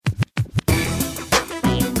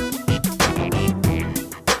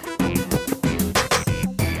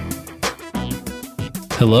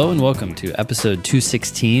Hello and welcome to episode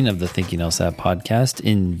 216 of the Thinking LSAT podcast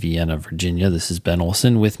in Vienna, Virginia. This is Ben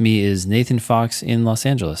Olson. With me is Nathan Fox in Los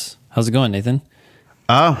Angeles. How's it going, Nathan?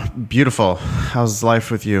 Oh, beautiful. How's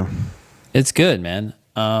life with you? It's good, man.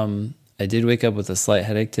 I did wake up with a slight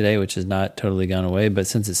headache today, which has not totally gone away, but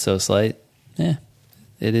since it's so slight, it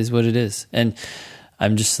is what it is. And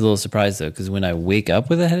I'm just a little surprised, though, because when I wake up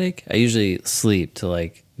with a headache, I usually sleep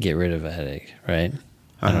to, get rid of a headache, right?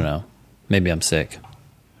 I don't know. Maybe I'm sick.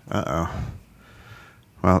 Uh-oh.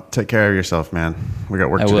 Well, take care of yourself, man. We got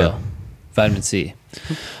work to do. I will. Vitamin C.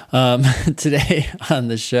 Today on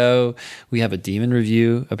the show, we have a demon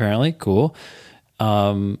review, apparently. Cool.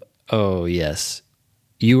 Oh, yes.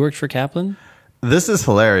 You worked for Kaplan? This is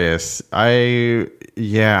hilarious. Kaplan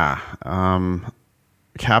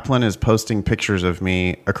is posting pictures of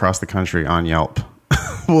me across the country on Yelp.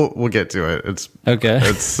 We'll get to it. It's okay.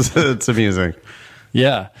 It's amusing.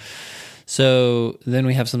 Yeah. So then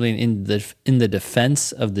we have something in the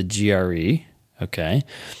defense of the GRE. Okay.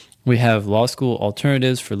 We have law school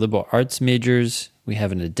alternatives for liberal arts majors. We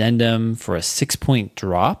have an addendum for a 6-point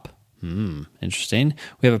drop. Interesting.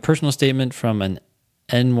 We have a personal statement from an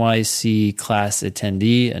NYC class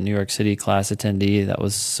attendee, a New York City class attendee. That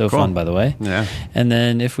was so cool. Fun, by the way. Yeah. And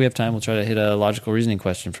then if we have time, we'll try to hit a logical reasoning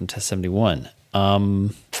question from test 71.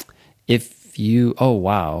 This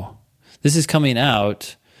is coming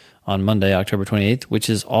out on Monday, October 28th, which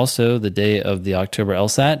is also the day of the October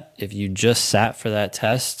LSAT. If you just sat for that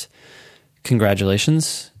test,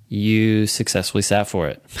 congratulations. You successfully sat for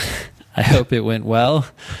it. I hope it went well.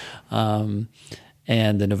 And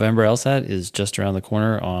the November LSAT is just around the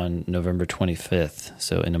corner on November 25th,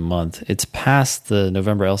 so in a month. It's past the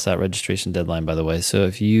November LSAT registration deadline, by the way. So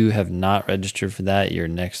if you have not registered for that, your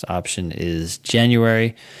next option is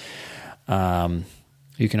January.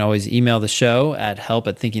 You can always email the show at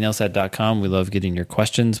help@thinkinglsat.com. We love getting your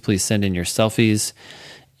questions. Please send in your selfies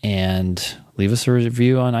and leave us a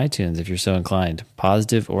review on iTunes if you're so inclined,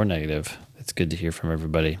 positive or negative. It's good to hear from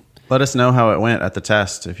everybody. Let us know how it went at the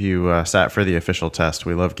test if you sat for the official test.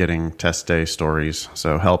 We love getting test day stories.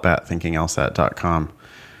 So help@thinkinglsat.com.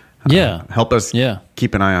 Help us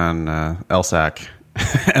keep an eye on LSAC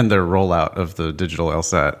and their rollout of the digital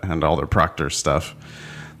LSAT and all their proctor stuff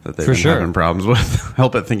that they've been having problems with.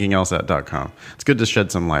 Help@thinkinglsat.com. It's good to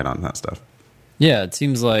shed some light on that stuff. Yeah, it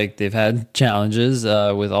seems like they've had challenges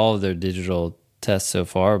with all of their digital tests so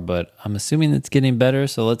far, but I'm assuming it's getting better.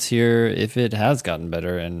 So let's hear if it has gotten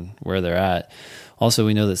better and where they're at. Also,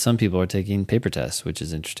 we know that some people are taking paper tests, which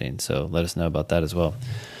is interesting. So let us know about that as well.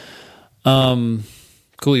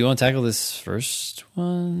 Cool. You want to tackle this first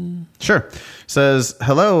one? Sure. Says,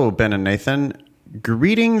 hello, Ben and Nathan.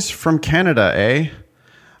 Greetings from Canada, eh?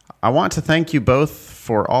 I want to thank you both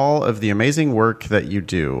for all of the amazing work that you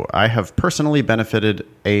do. I have personally benefited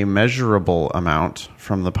a measurable amount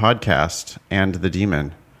from the podcast and the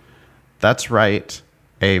demon. That's right,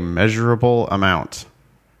 a measurable amount.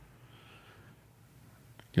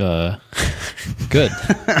 Good.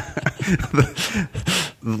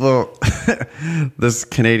 This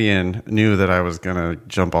Canadian knew that I was going to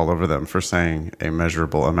jump all over them for saying a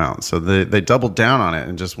measurable amount. So they doubled down on it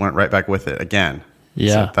and just went right back with it again.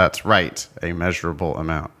 Yeah. So that's right. A measurable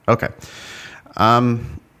amount. Okay.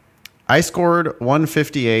 I scored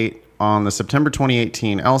 158 on the September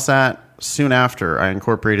 2018 LSAT. Soon after, I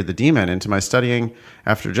incorporated the demon into my studying.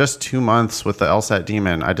 After just 2 months with the LSAT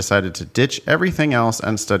demon, I decided to ditch everything else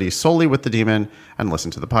and study solely with the demon and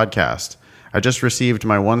listen to the podcast. I just received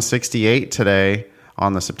my 168 today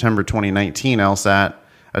on the September 2019 LSAT,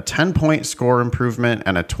 a 10-point score improvement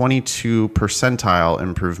and a 22 percentile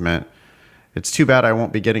improvement. It's too bad I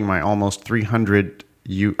won't be getting my almost 300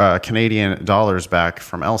 Canadian dollars back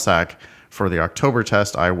from LSAC for the October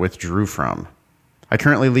test I withdrew from. I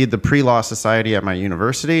currently lead the pre-law society at my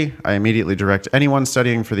university. I immediately direct anyone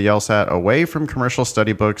studying for the LSAT away from commercial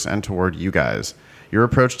study books and toward you guys. Your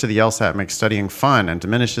approach to the LSAT makes studying fun and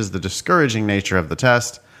diminishes the discouraging nature of the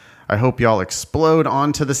test. I hope y'all explode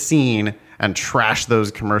onto the scene and trash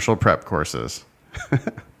those commercial prep courses.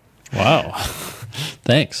 Wow.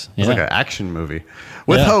 Thanks. It's like an action movie.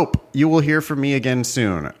 With hope, you will hear from me again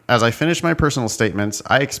soon. As I finish my personal statements,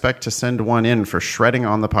 I expect to send one in for shredding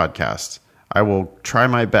on the podcast. I will try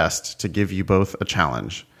my best to give you both a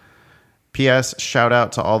challenge. P.S. Shout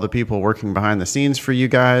out to all the people working behind the scenes for you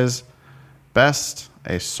guys. Best,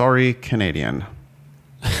 a sorry Canadian.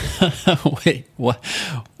 Wait, what?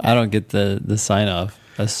 I don't get the sign off.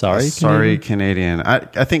 A sorry Canadian.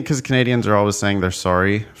 I think because Canadians are always saying they're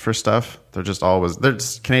sorry for stuff.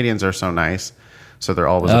 Canadians are so nice, so they're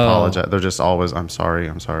always apologize. They're just always, I'm sorry.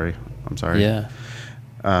 Yeah.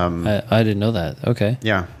 I didn't know that. Okay.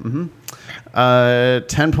 Yeah.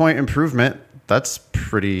 10-point improvement. That's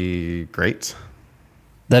pretty great.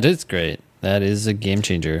 That is great. That is a game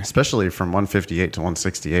changer. Especially from 158 to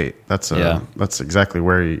 168. That's exactly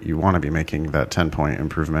where you want to be making that 10-point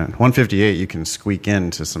improvement. 158, you can squeak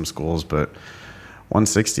into some schools, but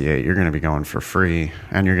 168, you're going to be going for free,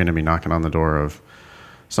 and you're going to be knocking on the door of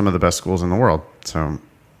some of the best schools in the world. So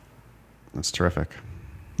that's terrific.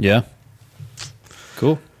 Yeah.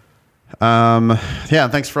 Cool. Yeah,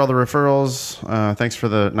 thanks for all the referrals. Thanks for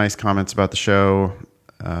the nice comments about the show.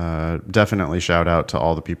 Definitely shout out to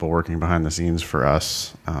all the people working behind the scenes for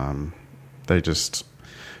us. They just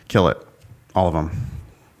kill it. All of them.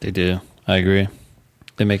 They do. I agree.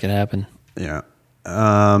 They make it happen. Yeah.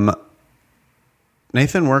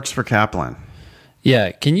 Nathan works for Kaplan.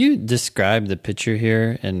 Yeah. Can you describe the picture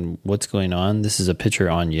here and what's going on? This is a picture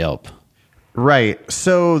on Yelp. Right.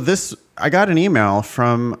 So I got an email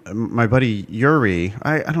from my buddy Yuri.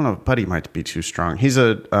 I don't know. Buddy might be too strong. He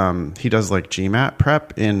does like GMAT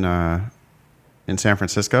prep in San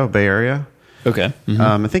Francisco, Bay Area. Okay.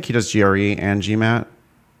 I think he does GRE and GMAT.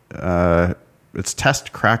 It's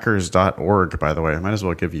testcrackers.org, by the way. I might as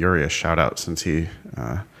well give Yuri a shout out since he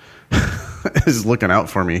is looking out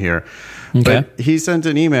for me here. Okay. But he sent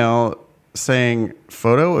an email saying,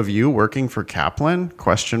 photo of you working for Kaplan, ?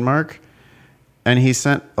 And he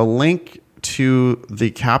sent a link to the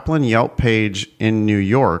Kaplan Yelp page in New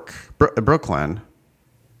York, Brooklyn.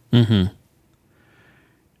 Mm-hmm.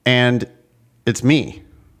 And it's me.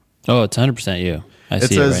 Oh, it's 100% you. I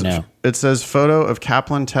see it right now. It says photo of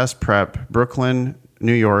Kaplan test prep, Brooklyn,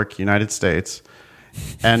 New York, United States.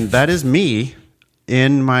 And that is me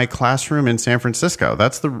in my classroom in San Francisco.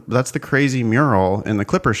 That's the crazy mural in the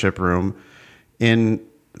Clipper Ship room in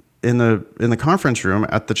the conference room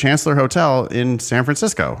at the Chancellor Hotel in San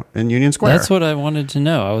Francisco in Union Square. That's what I wanted to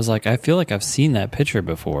know. I was like, I feel like I've seen that picture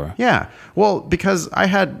before. Yeah. Well, because I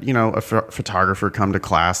had, a photographer come to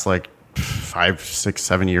class like 5, 6,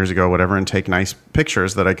 7 years ago, whatever, and take nice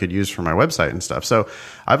pictures that I could use for my website and stuff. So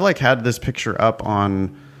I've like had this picture up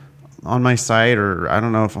on my site, or I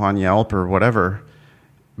don't know if on Yelp or whatever.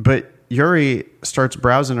 But Yuri starts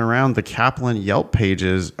browsing around the Kaplan Yelp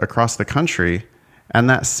pages across the country, and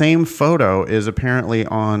that same photo is apparently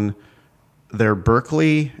on their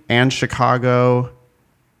Berkeley and Chicago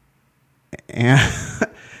and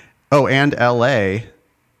and LA.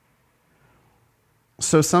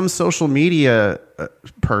 So some social media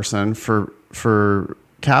person for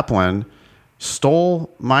Kaplan stole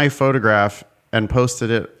my photograph and posted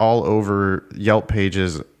it all over Yelp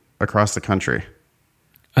pages across the country.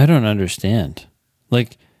 I don't understand.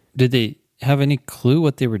 Like, did they have any clue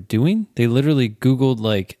what they were doing? They literally Googled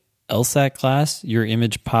like LSAT class, your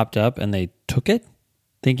image popped up, and they took it,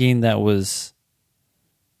 thinking that was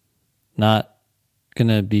not going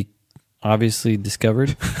to be obviously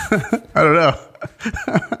discovered. I don't know.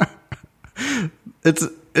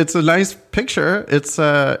 It's a nice picture.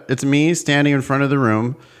 It's me standing in front of the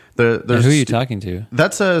room. Who are you talking to?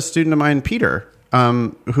 That's a student of mine, Peter.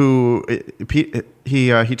 Who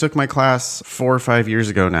he took my class 4 or 5 years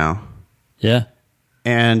ago now. Yeah.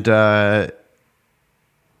 And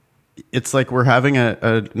it's like we're having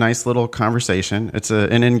a nice little conversation. It's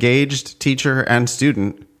an engaged teacher and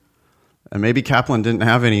student. And maybe Kaplan didn't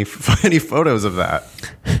have any photos of that.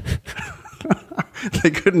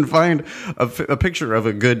 They couldn't find a picture of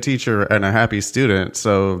a good teacher and a happy student,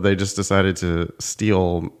 so they just decided to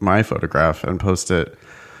steal my photograph and post it.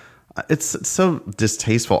 It's so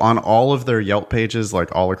distasteful on all of their Yelp pages,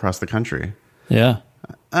 like all across the country. Yeah.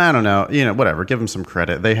 I don't know. Whatever. Give them some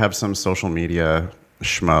credit. They have some social media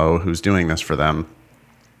schmo who's doing this for them.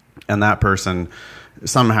 And that person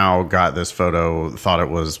somehow got this photo, thought it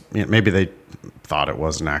was, maybe they thought it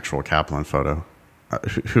was an actual Kaplan photo.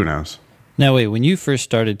 Who knows? Now, wait, when you first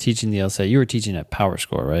started teaching the LSAT, you were teaching at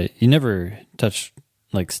PowerScore, right? You never touched,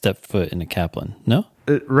 stepped foot in a Kaplan, no?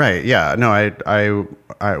 Right. Yeah. No,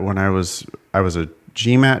 I when I was a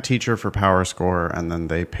GMAT teacher for PowerScore, and then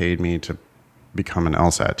they paid me to become an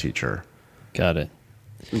LSAT teacher. Got it.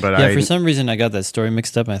 But yeah, for some reason I got that story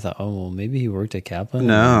mixed up. And I thought, oh, well, maybe he worked at Kaplan.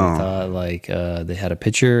 No, and I thought they had a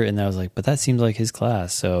picture, and I was like, but that seems like his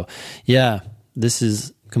class. So yeah, this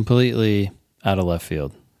is completely out of left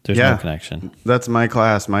field. There's no connection. That's my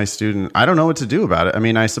class, my student. I don't know what to do about it. I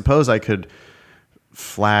mean, I suppose I could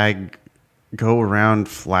go around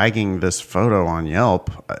flagging this photo on Yelp,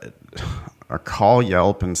 or call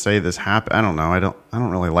Yelp and say this happened. I don't know. I don't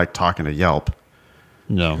really like talking to Yelp.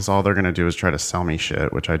 No, because all they're going to do is try to sell me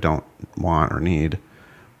shit, which I don't want or need.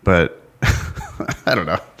 But I don't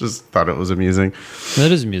know. Just thought it was amusing.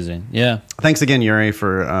 That is amusing. Yeah. Thanks again, Yuri,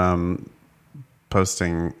 for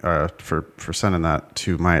posting, for sending that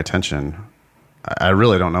to my attention. I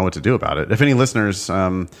really don't know what to do about it. If any listeners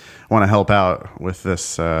want to help out with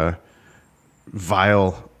this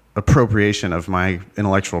vile appropriation of my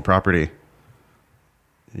intellectual property,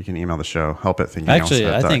 you can email the show, help@thinkinglsat.com. Actually,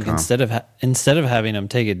 I think instead of having them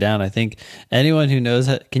take it down, I think anyone who knows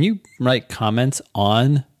can you write comments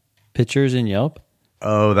on pictures in Yelp?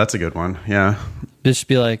 Oh, that's a good one. Yeah. Just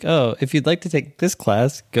be like, oh, if you'd like to take this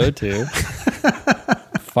class, go to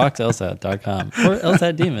foxlsat.com or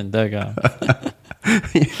lsatdemon.com.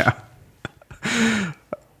 Yeah.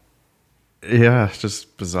 Yeah, it's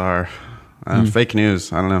just bizarre. Fake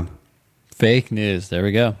news. I don't know. Fake news. There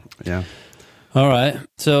we go. Yeah. All right.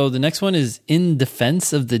 So the next one is in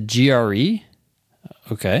defense of the GRE.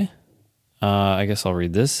 Okay. I guess I'll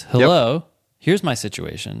read this. Hello. Yep. Here's my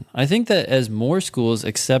situation. I think that as more schools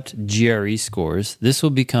accept GRE scores, this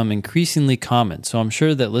will become increasingly common. So I'm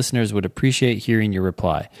sure that listeners would appreciate hearing your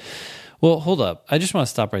reply. Well, hold up. I just want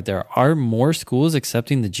to stop right there. Are more schools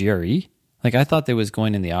accepting the GRE? Like, I thought they was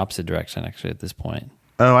going in the opposite direction, actually, at this point.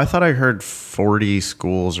 Oh, I thought I heard 40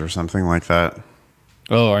 schools or something like that.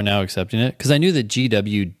 Oh, are now accepting it? Because I knew that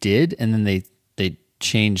GW did, and then they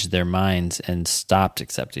changed their minds and stopped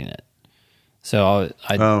accepting it. So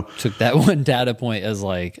I took that one data point as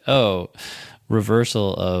like,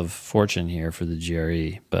 reversal of fortune here for the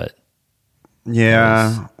GRE. But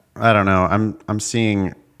yeah, I don't know. I'm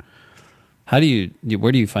seeing. Where do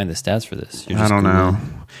you find the stats for this? I don't know.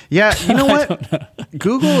 Yeah, you know what?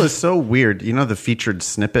 Google is so weird. You know the featured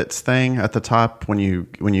snippets thing at the top when you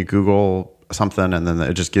Google something and then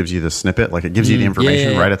it just gives you the snippet, like it gives you the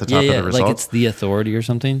information right at the top of the result. Like it's the authority or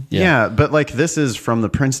something. Yeah, but like this is from the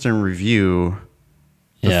Princeton Review.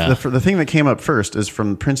 The thing that came up first is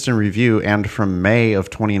from Princeton Review and from May of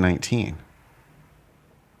 2019.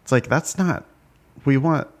 It's like we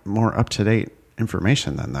want more up to date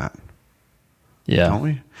information than that. Yeah. Don't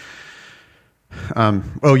we?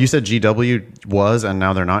 You said GW was and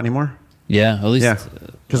now they're not anymore? Yeah, at least.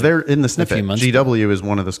 Because they're in the snippet. GW is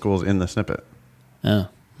one of the schools in the snippet. Oh,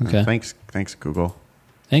 okay. Thanks, Google.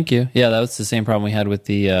 Thank you. Yeah, that was the same problem we had with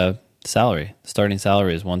the salary. Starting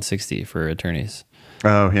salary is $160 for attorneys.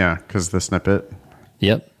 Oh, yeah, because the snippet.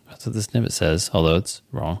 Yep, that's what the snippet says, although it's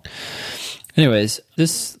wrong. Anyways,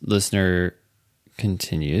 this listener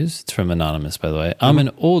continues. It's from Anonymous, by the way. I'm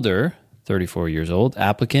an older 34 years old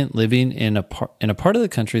applicant living in a part of the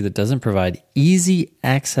country that doesn't provide easy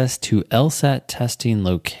access to LSAT testing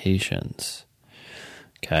locations.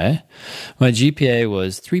 Okay. My GPA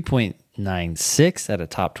was 3.96 at a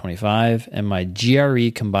top 25, and my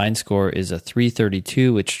GRE combined score is a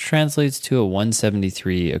 332, which translates to a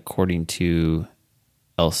 173 according to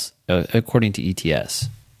ETS.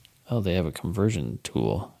 Oh, they have a conversion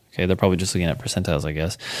tool. Okay, they're probably just looking at percentiles, I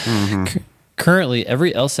guess. Mm-hmm. Currently,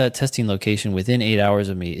 every LSAT testing location within 8 hours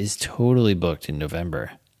of me is totally booked in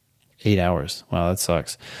November. 8 hours. Wow, that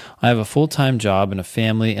sucks. I have a full-time job and a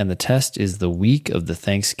family, and the test is the week of the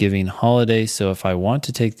Thanksgiving holiday, so if I want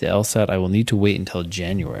to take the LSAT, I will need to wait until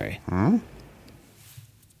January.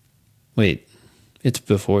 Wait, it's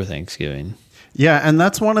before Thanksgiving. Yeah, and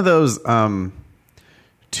that's one of those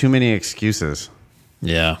too many excuses.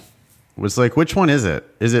 Yeah. Was like, which one is it?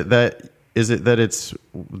 Is it that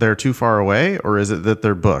they're too far away, or is it that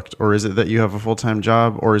they're booked, or is it that you have a full-time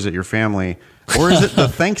job, or is it your family, or is it the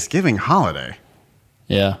Thanksgiving holiday?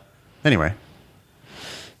 Yeah. Anyway.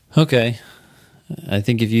 Okay. I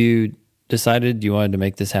think if you decided you wanted to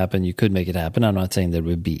make this happen, you could make it happen. I'm not saying that it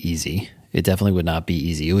would be easy. It definitely would not be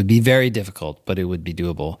easy. It would be very difficult, but it would be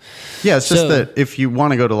doable. Yeah, it's just that if you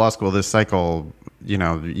want to go to law school this cycle,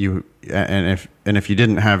 if you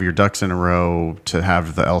didn't have your ducks in a row to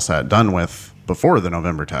have the LSAT done with before the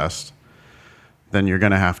November test, then you're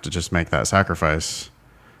going to have to just make that sacrifice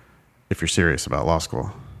if you're serious about law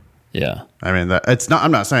school. Yeah. I mean,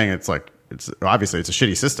 I'm not saying it's obviously it's a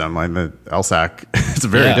shitty system. Like the LSAC, it's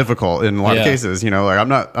very difficult in a lot of cases, I'm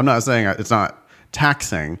not saying it's not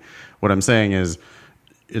taxing. What I'm saying is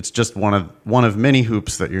it's just one of many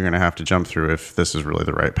hoops that you're going to have to jump through if this is really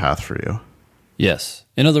the right path for you. Yes.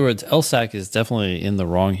 In other words, LSAC is definitely in the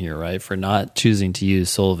wrong here, right, for not choosing to use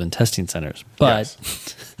Sullivan testing centers. But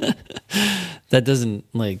that doesn't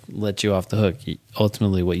let you off the hook.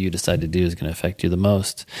 Ultimately, what you decide to do is going to affect you the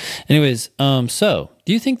most. Anyways, so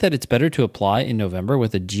do you think that it's better to apply in November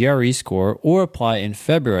with a GRE score or apply in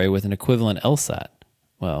February with an equivalent LSAT?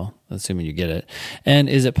 Well, assuming you get it. And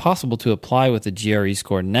is it possible to apply with a GRE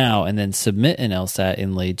score now and then submit an LSAT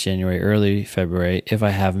in late January, early February if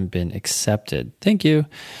I haven't been accepted? Thank you.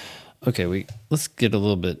 okay, let's get a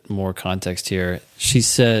little bit more context here. She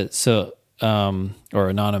said, or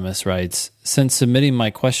Anonymous writes, since submitting my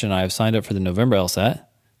question, I have signed up for the November LSAT.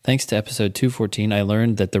 Thanks to episode 214, I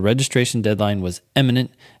learned that the registration deadline was imminent,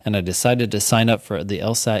 and I decided to sign up for the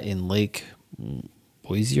LSAT in Lake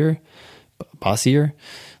Bossier,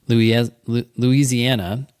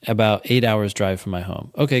 Louisiana, about 8 hours drive from my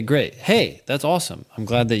home. Okay, great. Hey, that's awesome. I'm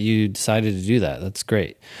glad that you decided to do that. That's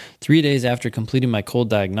great. 3 days after completing my cold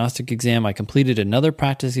diagnostic exam, I completed another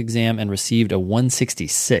practice exam and received a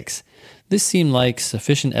 166. This seemed like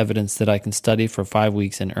sufficient evidence that I can study for 5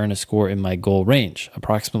 weeks and earn a score in my goal range,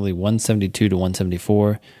 approximately 172 to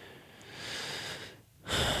 174.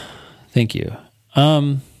 Thank you.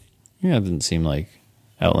 Yeah, it didn't seem like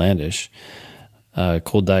outlandish.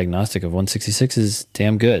 Cold diagnostic of 166 is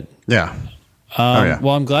damn good. Yeah.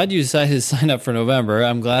 Well, I'm glad you decided to sign up for November.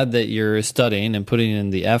 I'm glad that you're studying and putting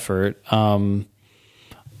in the effort. I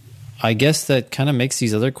guess that kind of makes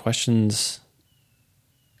these other questions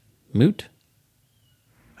moot.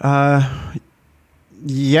 Yeah.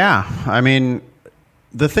 I mean,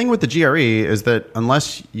 the thing with the GRE is that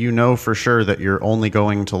unless you know for sure that you're only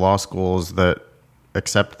going to law schools that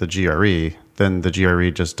accept the GRE, then the GRE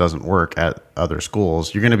just doesn't work at other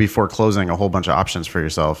schools. You're going to be foreclosing a whole bunch of options for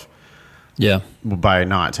yourself. Yeah. By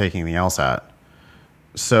not taking the LSAT.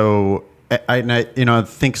 So I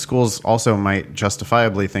think schools also might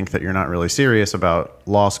justifiably think that you're not really serious about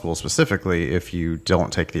law school specifically if you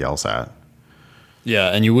don't take the LSAT. Yeah,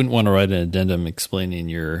 and you wouldn't want to write an addendum explaining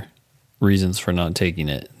your reasons for not taking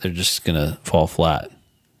it. They're just going to fall flat.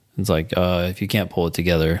 It's like, if you can't pull it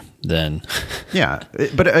together, then... Yeah,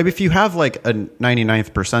 but if you have like a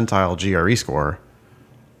 99th percentile GRE score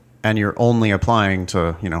and you're only applying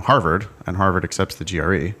to, Harvard, and Harvard accepts the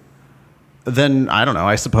GRE, then I don't know,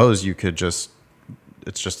 I suppose you could it's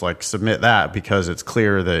just like submit that because it's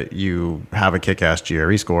clear that you have a kick-ass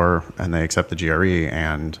GRE score and they accept the GRE,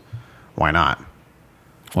 and why not?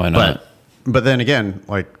 Why not? But then again,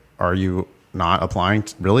 like, are you not applying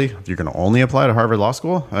really? You're going to only apply to Harvard Law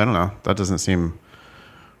School? I don't know. That doesn't seem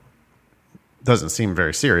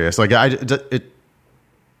very serious. Like,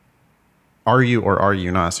 are you or are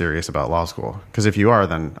you not serious about law school? Because if you are,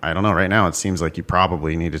 then I don't know. Right now, it seems like you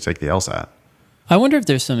probably need to take the LSAT. I wonder if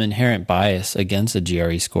there's some inherent bias against a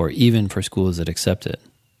GRE score, even for schools that accept it.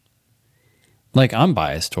 Like, I'm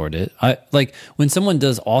biased toward it. Like, when someone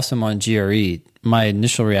does awesome on GRE, my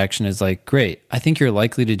initial reaction is like, great, I think you're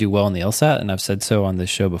likely to do well on the LSAT, and I've said so on this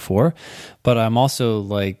show before. But I'm also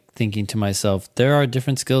like thinking to myself, there are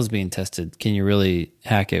different skills being tested. Can you really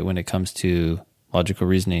hack it when it comes to logical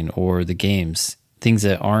reasoning or the games, things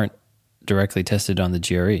that aren't directly tested on the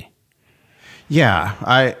GRE?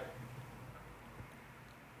 Yeah,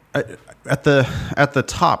 at the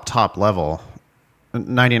top level,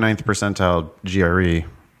 99th percentile GRE,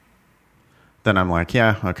 then I'm like,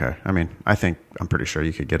 yeah, okay. I mean, I'm pretty sure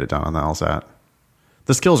you could get it done on the LSAT.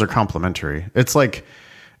 The skills are complementary. It's like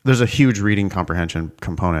there's a huge reading comprehension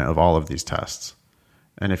component of all of these tests.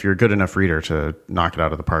 And if you're a good enough reader to knock it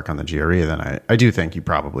out of the park on the GRE, then I do think you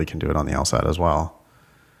probably can do it on the LSAT as well.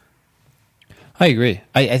 I agree.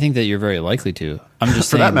 I think that you're very likely to. I'm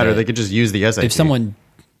just for saying that matter, they could just use the SAT. If someone...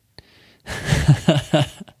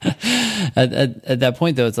 at that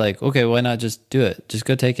point, though, it's like, okay, why not just do it? Just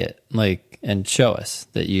go take it, like, and show us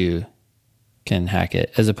that you can hack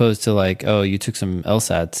it, as opposed to like, oh, you took some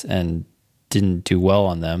LSATs and didn't do well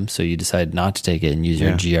on them, so you decided not to take it and use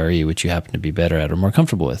your GRE, which you happen to be better at or more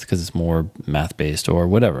comfortable with because it's more math-based or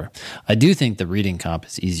whatever. I do think the reading comp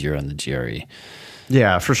is easier on the GRE.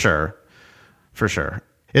 Yeah, for sure. For sure.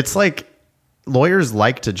 It's like lawyers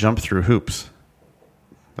like to jump through hoops.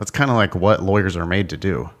 That's kind of like what lawyers are made to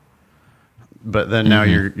do. But then now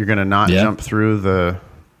you're going to not jump through the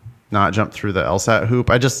LSAT hoop.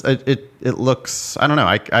 It looks, I don't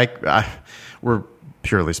know. We're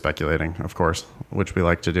purely speculating, of course, which we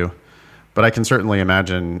like to do. But I can certainly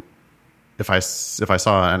imagine if I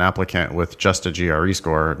saw an applicant with just a GRE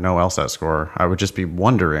score, no LSAT score, I would just be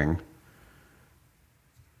wondering,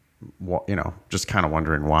 just kind of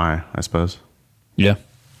wondering why, I suppose. Yeah.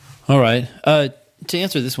 All right. To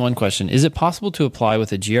answer this one question, is it possible to apply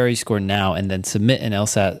with a GRE score now and then submit an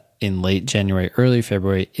LSAT in late January, early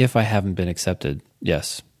February if I haven't been accepted?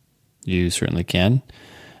 Yes, you certainly can.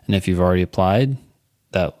 And if you've already applied,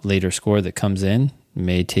 that later score that comes in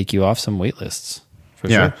may take you off some wait lists.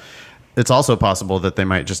 For sure. It's also possible that they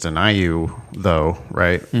might just deny you, though,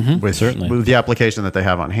 right? Certainly. With the application that they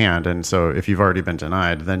have on hand. And so if you've already been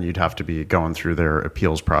denied, then you'd have to be going through their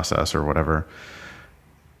appeals process or whatever.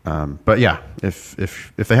 But yeah,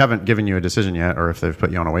 if they haven't given you a decision yet, or if they've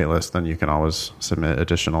put you on a wait list, then you can always submit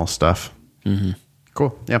additional stuff. Mm-hmm.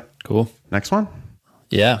 Cool. Yeah. Cool. Next one.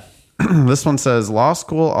 Yeah. This one says law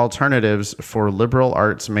school alternatives for liberal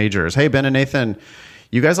arts majors. Hey, Ben and Nathan,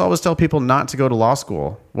 you guys always tell people not to go to law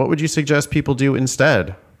school. What would you suggest people do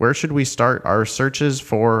instead? Where should we start our searches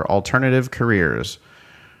for alternative careers?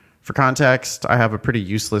 For context, I have a pretty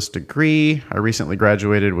useless degree. I recently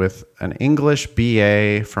graduated with an English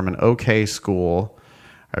BA from an okay school.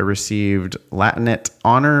 I received Latinate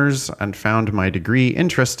honors and found my degree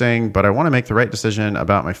interesting, but I want to make the right decision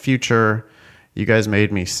about my future. You guys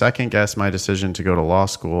made me second guess my decision to go to law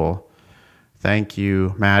school. Thank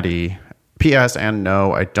you, Maddie. P.S. and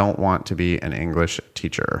no, I don't want to be an English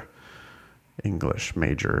teacher. English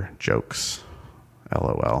major jokes.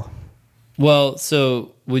 LOL. Well,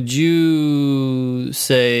 so would you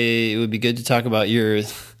say it would be good to talk about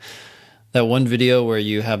that one video where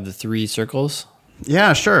you have the 3 circles?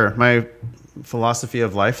 Yeah, sure. My philosophy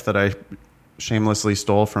of life that I shamelessly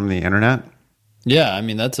stole from the internet. Yeah, I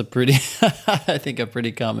mean, that's a pretty, I think a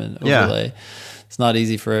pretty common overlay. Yeah. It's not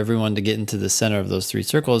easy for everyone to get into the center of those 3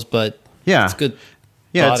 circles, but it's good.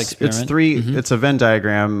 Yeah, it's 3. Mm-hmm. It's a Venn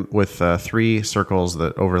diagram with 3 circles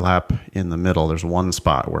that overlap in the middle. There's one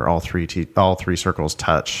spot where all 3 circles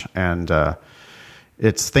touch, and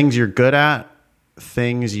it's things you're good at,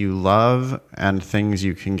 things you love, and things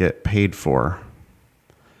you can get paid for.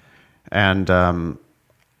 And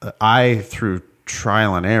I, through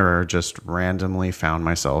trial and error, just randomly found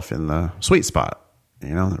myself in the sweet spot,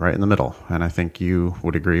 right in the middle. And I think you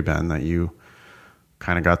would agree, Ben, that you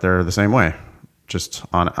kind of got there the same way. Just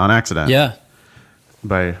on accident. Yeah.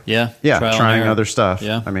 Trying other stuff.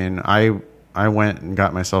 Yeah. I mean, I went and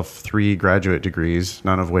got myself 3 graduate degrees,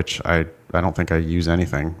 none of which I don't think I use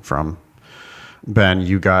anything from. Ben,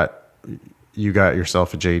 you got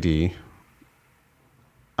yourself a JD.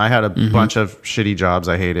 I had a bunch of shitty jobs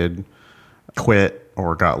I hated, quit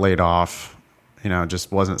or got laid off,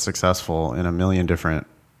 just wasn't successful in a million different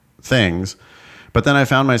things. But then I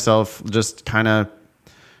found myself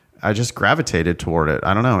I just gravitated toward it.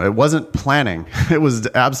 I don't know. It wasn't planning. It was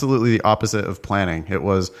absolutely the opposite of planning. It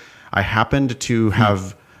was, I happened to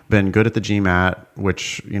have been good at the GMAT,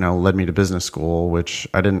 which, led me to business school, which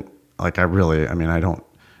I didn't I don't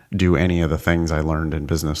do any of the things I learned in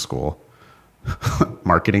business school.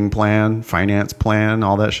 Marketing plan, finance plan,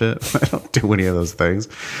 all that shit. I don't do any of those things.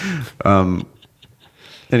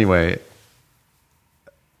 Anyway,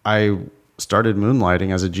 I started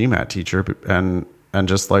moonlighting as a GMAT teacher and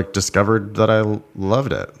just discovered that I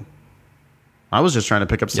loved it. I was just trying to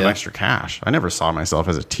pick up some extra cash. I never saw myself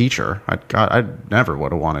as a teacher. I never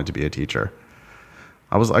would have wanted to be a teacher.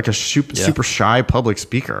 I was like a super shy public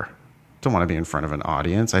speaker. Don't want to be in front of an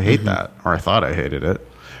audience. I hate that. Or I thought I hated it.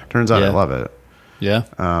 Turns out I love it. Yeah.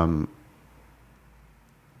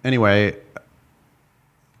 Anyway,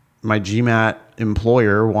 my GMAT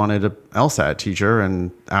employer wanted an LSAT teacher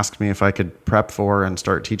and asked me if I could prep for and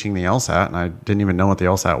start teaching the LSAT, and I didn't even know what the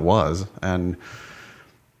LSAT was. And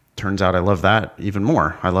turns out I love that even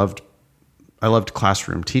more. I loved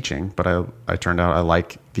classroom teaching, but I turned out I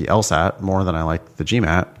like the LSAT more than I like the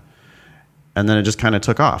GMAT. And then it just kind of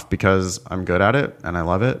took off because I'm good at it and I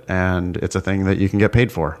love it, and it's a thing that you can get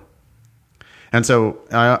paid for. And so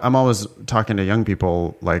I'm always talking to young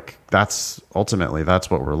people that's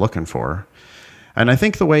what we're looking for. And I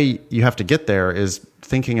think the way you have to get there is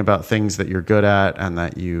thinking about things that you're good at and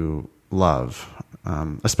that you love,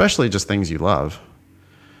 especially just things you love.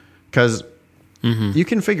 Because you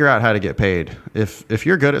can figure out how to get paid. If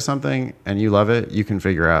you're good at something and you love it, you can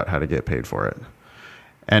figure out how to get paid for it.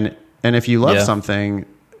 And if you love something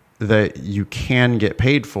that you can get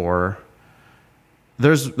paid for,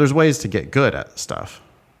 there's ways to get good at stuff.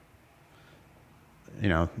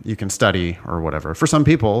 You can study or whatever. For some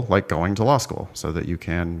people, like going to law school so that you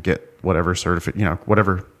can get whatever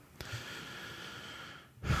whatever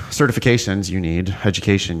certifications you need,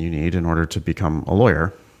 education you need in order to become a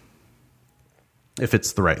lawyer. If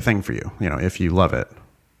it's the right thing for you, if you love it.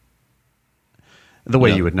 The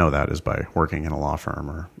way you would know that is by working in a law firm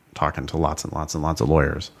or talking to lots and lots and lots of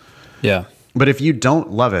lawyers. Yeah. But if you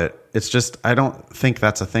don't love it, it's just, I don't think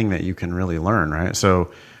that's a thing that you can really learn, right?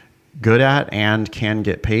 So good at and can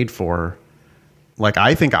get paid for.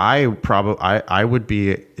 I think I would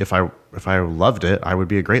be, if I loved it, I would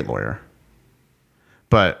be a great lawyer.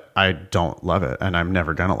 But I don't love it, and I'm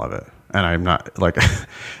never gonna love it. And I'm not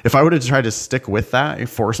if I would have tried to stick with that and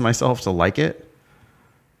force myself to like it,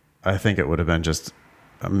 I think it would have been just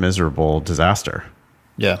a miserable disaster.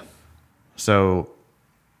 Yeah. So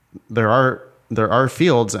there are there are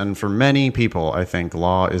fields, and for many people, I think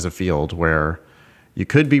law is a field where you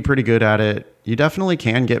could be pretty good at it. You definitely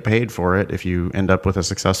can get paid for it if you end up with a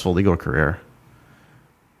successful legal career.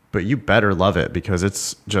 But you better love it because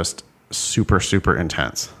it's just super, super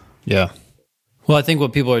intense. Yeah. Well, I think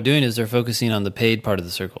what people are doing is they're focusing on the paid part of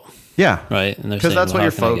the circle. Yeah. Right. And because that's what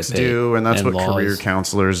your folks do, and that's what career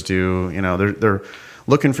counselors do. You know, they're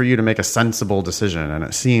looking for you to make a sensible decision, and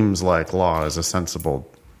it seems like law is a sensible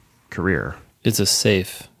career. It's a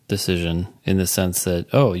safe decision in the sense that,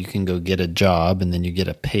 oh, you can go get a job and then you get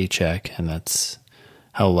a paycheck, and that's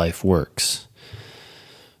how life works.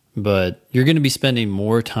 But you're going to be spending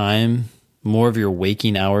more of your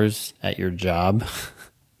waking hours at your job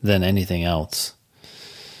than anything else.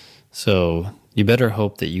 So you better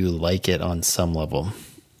hope that you like it on some level.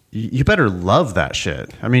 You better love that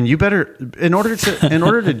shit. I mean, you better, in order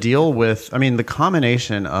to deal with, I mean, the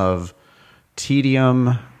combination of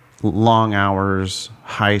tedium, long hours,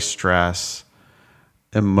 high stress,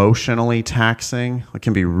 emotionally taxing, it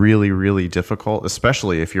can be really, really difficult,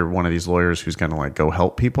 especially if you're one of these lawyers who's going to like go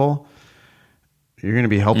help people. You're going to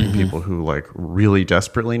be helping people who like really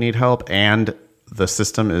desperately need help, and the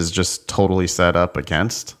system is just totally set up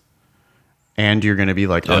against. And you're going to be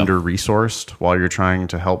like under-resourced while you're trying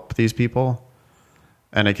to help these people.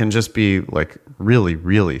 And it can just be like really,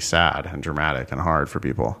 really sad and dramatic and hard for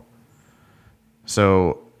people.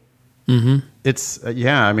 So it's,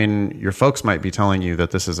 I mean, your folks might be telling you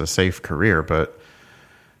that this is a safe career, but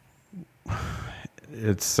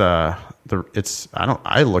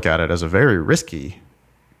I look at it as a very risky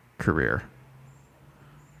career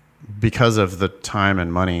because of the time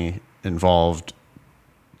and money involved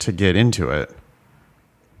to get into it.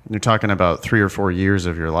 You're talking about 3 or 4 years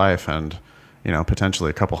of your life, and potentially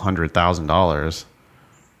a couple $100,000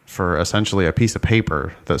 for essentially a piece of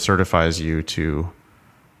paper that certifies you to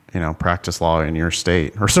practice law in your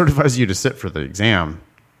state, or certifies you to sit for the exam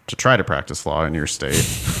to try to practice law in your state,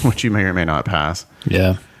 which you may or may not pass.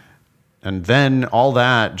 Yeah. And then all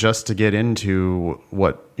that just to get into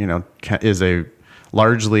what is a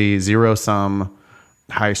largely zero-sum,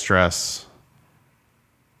 high-stress,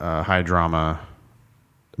 high drama,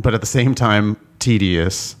 but at the same time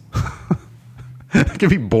tedious. It can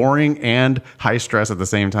be boring and high stress at the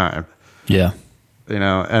same time. Yeah.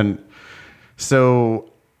 And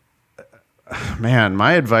so, man,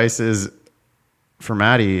 my advice for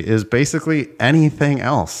Maddie is basically anything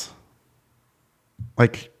else.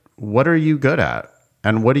 Like, what are you good at?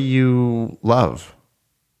 And what do you love?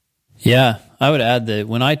 Yeah, I would add that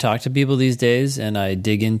when I talk to people these days and I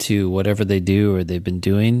dig into whatever they do or they've been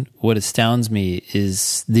doing, what astounds me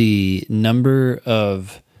is the number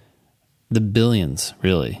of the billions,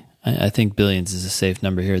 really. I think billions is a safe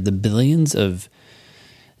number here. The billions of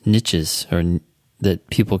niches that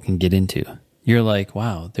people can get into. You're like,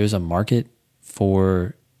 wow, there's a market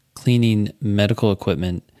for cleaning medical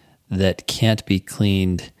equipment that can't be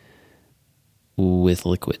cleaned with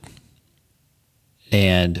liquid.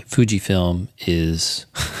 And Fujifilm is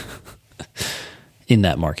in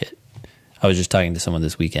that market. I was just talking to someone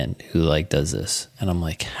this weekend who does this, and I'm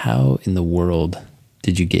like, how in the world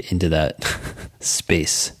did you get into that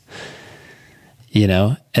space?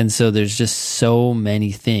 And so there's just so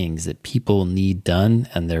many things that people need done,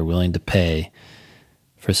 and they're willing to pay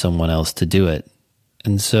for someone else to do it.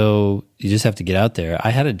 And so you just have to get out there.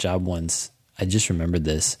 I had a job once. I just remembered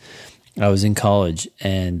this. I was in college,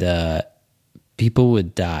 and people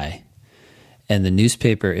would die, and the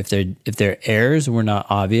newspaper, if their heirs were not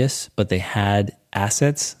obvious but they had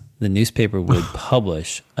assets, the newspaper would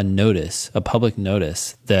publish a public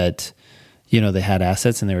notice that they had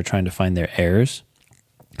assets and they were trying to find their heirs.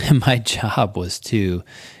 And my job was to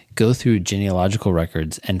go through genealogical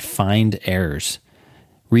records and find heirs,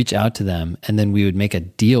 reach out to them, and then we would make a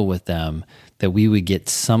deal with them that we would get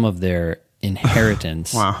some of their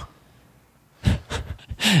inheritance. Wow.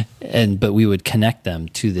 But we would connect them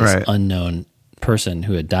to this unknown person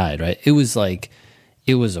who had died, right? It was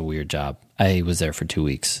a weird job. I was there for 2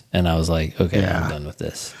 weeks, and I was like, okay, I'm done with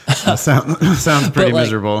this. That sounds pretty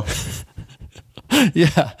miserable.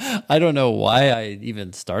 Yeah, I don't know why I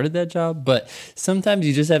even started that job, but sometimes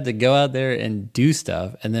you just have to go out there and do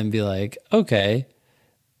stuff and then be like, okay,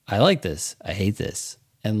 I like this, I hate this,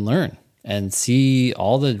 and learn. And see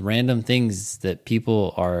all the random things that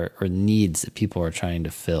people or needs that people are trying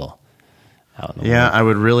to fill out in the world. I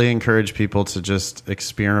would really encourage people to just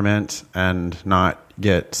experiment and not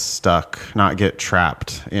get stuck, not get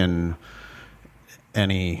trapped in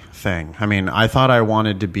anything. I mean, I thought I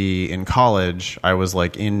wanted to be in college. I was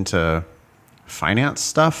into finance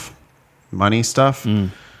stuff, money stuff.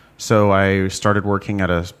 So I started working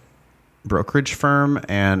at a brokerage firm,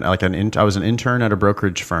 and like I was an intern at a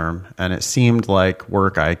brokerage firm, and it seemed like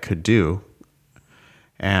work I could do.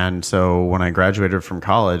 And so when I graduated from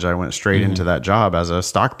college, I went straight into that job as a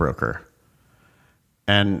stockbroker.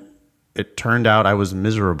 And it turned out I was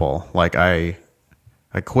miserable. Like I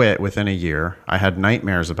quit within a year. I had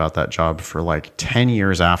nightmares about that job for like 10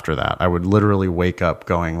 years after that. I would literally wake up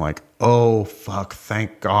going like, oh, fuck,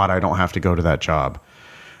 thank God I don't have to go to that job.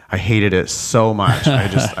 I hated it so much.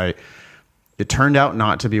 It turned out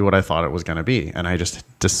not to be what I thought it was going to be. And I just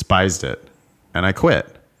despised it. And I quit.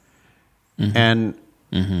 And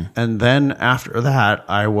then after that,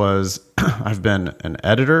 I've been an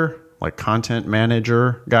editor, like content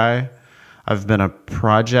manager guy. I've been a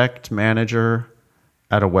project manager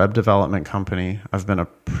at a web development company. I've been a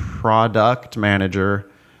product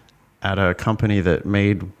manager at a company that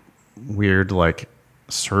made weird like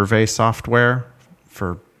survey software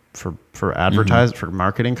for advertise for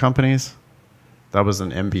marketing companies. That was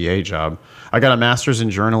an MBA job. I got a master's in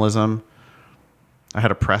journalism. I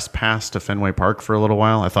had a press pass to Fenway Park for a little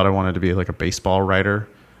while. I thought I wanted to be like a baseball writer.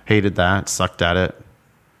 Hated that. Sucked at it.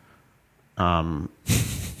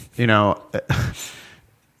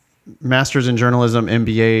 Master's in journalism,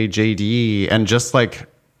 MBA, JD, and just like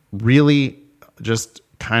really just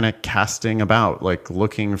kind of casting about, like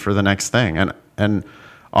looking for the next thing. And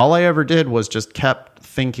all I ever did was just kept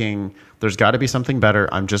thinking there's got to be something better.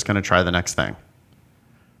 I'm just going to try the next thing.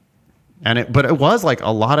 But it was like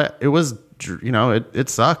it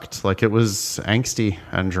sucked. Like it was angsty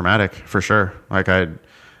and dramatic for sure. Like I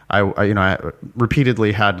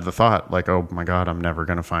repeatedly had the thought like, oh my God, I'm never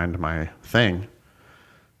going to find my thing.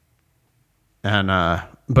 And,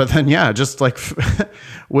 but then, yeah, just like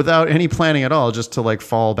without any planning at all, just to like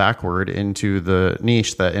fall backward into the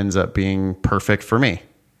niche that ends up being perfect for me.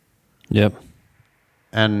 Yep.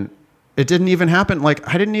 And it didn't even happen. Like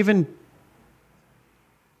how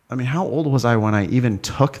old was I when I even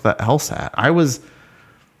took the LSAT? I was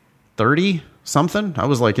 30 something. I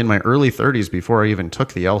was like in my early 30s before I even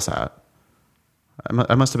took the LSAT.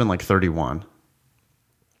 I must have been like 31.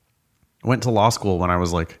 I went to law school when I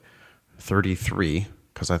was like 33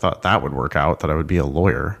 because I thought that would work out, that I would be a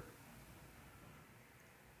lawyer.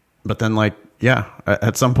 But then like, yeah,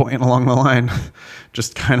 at some point along the line,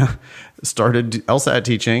 just kind of started LSAT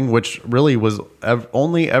teaching, which really was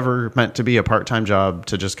only ever meant to be a part-time job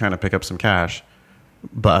to just kind of pick up some cash,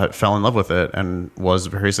 but fell in love with it and was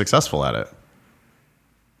very successful at it.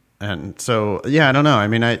 And so, yeah, I don't know. I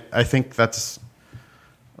mean, I think that's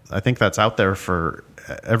out there for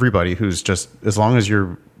everybody who's just, as long as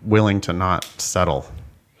you're willing to not settle.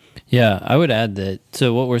 Yeah, I would add that.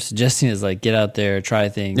 So what we're suggesting is like get out there, try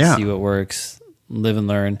things, see what works, live and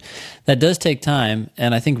learn. That does take time.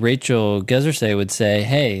 And I think Rachel Gezersay would say,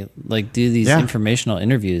 hey, like do these informational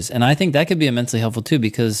interviews. And I think that could be immensely helpful too,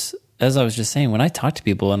 because as I was just saying, when I talk to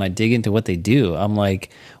people and I dig into what they do, I'm like,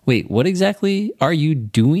 wait, what exactly are you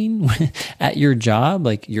doing at your job?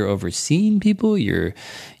 Like you're overseeing people, you're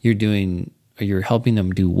helping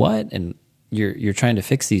them do what? And you're trying to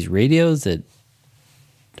fix these radios that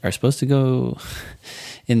are supposed to go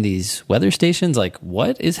in these weather stations. Like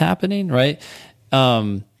what is happening, right?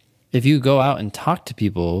 If you go out and talk to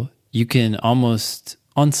people, you can almost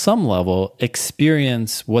on some level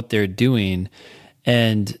experience what they're doing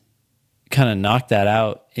and kind of knock that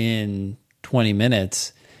out in 20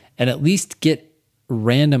 minutes and at least get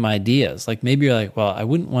random ideas. Like maybe you're like, well, I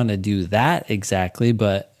wouldn't want to do that exactly,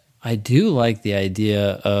 but I do like the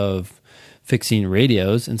idea of fixing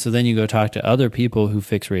radios. And so then you go talk to other people who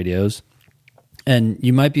fix radios and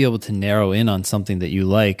you might be able to narrow in on something that you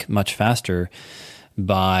like much faster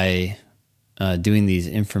by doing these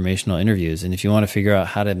informational interviews. And if you want to figure out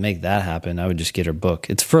how to make that happen, I would just get her book.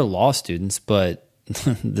 It's for law students, but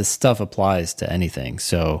this stuff applies to anything.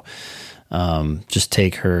 So just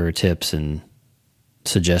take her tips and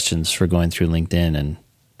suggestions for going through LinkedIn and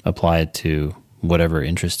apply it to whatever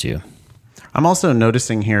interests you. I'm also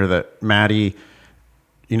noticing here that Maddie,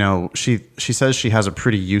 she says she has a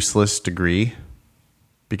pretty useless degree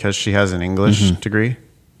because she has an English degree.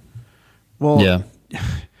 Well, yeah.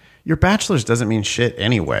 Your bachelor's doesn't mean shit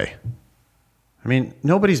anyway. I mean,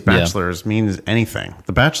 nobody's bachelor's means anything.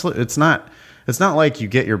 The bachelor, it's not like you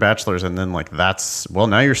get your bachelor's and then like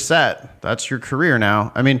now you're set. That's your career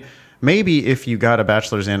now. I mean, maybe if you got a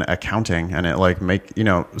bachelor's in accounting and it like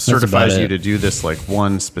certifies you to do this like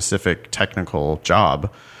one specific technical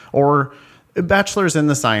job, or a bachelor's in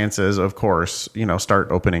the sciences, of course, start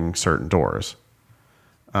opening certain doors.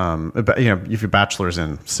 But if you're bachelor's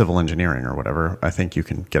in civil engineering or whatever, I think you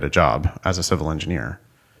can get a job as a civil engineer.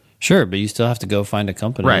 Sure, but you still have to go find a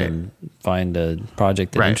company Right. and find a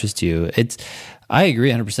project that Right. interests you. I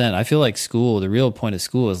agree 100%. I feel like school, the real point of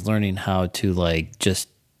school is learning how to like just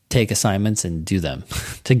take assignments and do them,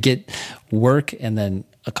 to get work and then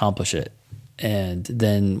accomplish it. And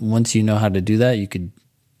then once you know how to do that, you could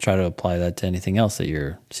try to apply that to anything else that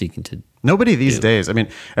you're seeking to. Nobody these days. I mean,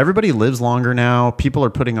 everybody lives longer now. People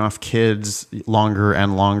are putting off kids longer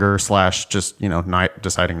and longer, / just, not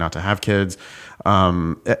deciding not to have kids.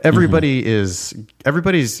 Everybody's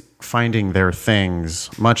finding their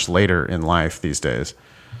things much later in life these days.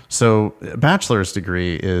 So a bachelor's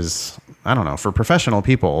degree is, I don't know, for professional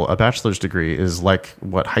people, a bachelor's degree is like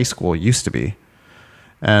what high school used to be.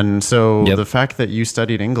 And so Yep. the fact that you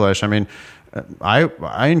studied English, I mean,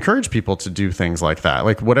 I encourage people to do things like that.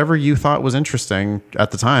 Like whatever you thought was interesting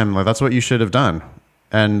at the time, like that's what you should have done.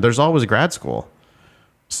 And there's always grad school.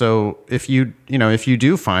 So if you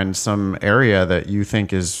do find some area that you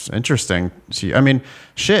think is interesting, I mean,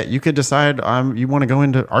 shit, you could decide you want to go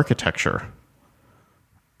into architecture.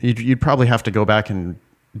 You'd probably have to go back and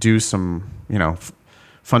do some,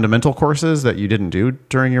 fundamental courses that you didn't do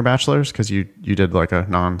during your bachelor's because you did like a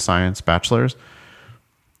non-science bachelor's.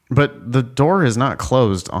 But the door is not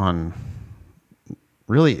closed on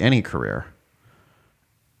really any career.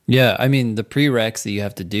 Yeah, I mean, the prereqs that you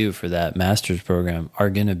have to do for that master's program are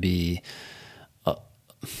going to be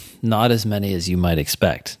not as many as you might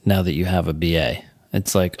expect now that you have a BA.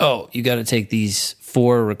 It's like, oh, you got to take these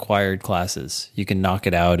 4 required classes. You can knock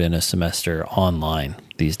it out in a semester online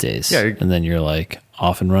these days. Yeah, and then you're like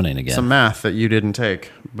off and running again. Some math that you didn't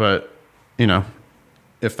take, but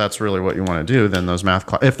if that's really what you want to do, then those math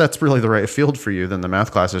if that's really the right field for you, then the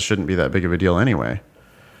math classes shouldn't be that big of a deal anyway.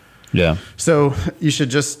 Yeah. So you should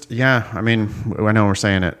just, I mean, I know we're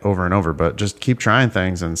saying it over and over, but just keep trying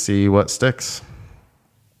things and see what sticks.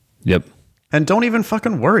 Yep. And don't even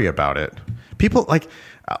fucking worry about it. People like,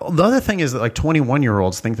 the other thing is that like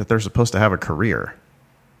 21-year-olds think that they're supposed to have a career.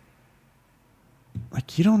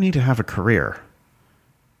 Like, you don't need to have a career.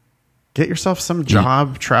 Get yourself some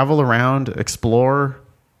job, travel around, explore.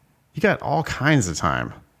 You got all kinds of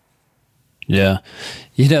time. Yeah.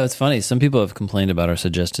 It's funny. Some people have complained about our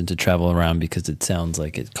suggestion to travel around because it sounds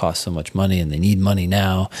like it costs so much money and they need money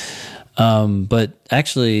now. But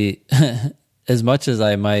actually, as much as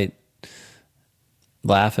I might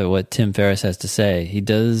laugh at what Tim Ferriss has to say, he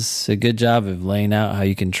does a good job of laying out how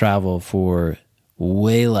you can travel for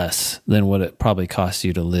way less than what it probably costs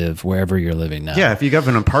you to live wherever you're living now. Yeah, if you have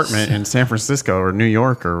an apartment in San Francisco or New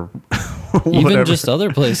York or even whatever. just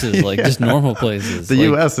other places, like just normal places. The like,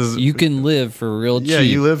 U.S. is... You can live for real cheap. Yeah,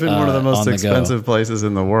 you live in one of the most on expensive places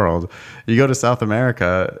in the world. You go to South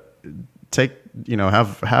America, have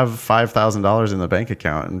 $5,000 in the bank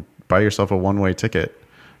account and buy yourself a one-way ticket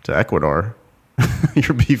to Ecuador.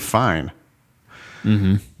 You'll be fine.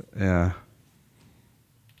 Mm-hmm. Yeah.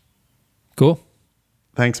 Cool.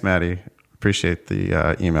 Thanks, Maddie. Appreciate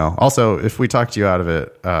the email. Also, if we talked you out of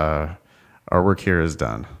it, our work here is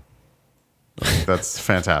done. That's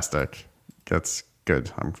fantastic. That's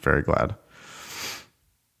good. I'm very glad.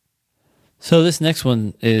 So this next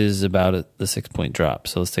one is about the 6-point drop.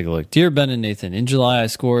 So let's take a look. Dear Ben and Nathan, in July I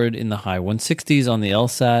scored in the high 160s on the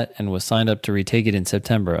LSAT and was signed up to retake it in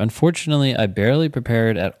September. Unfortunately, I barely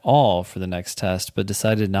prepared at all for the next test, but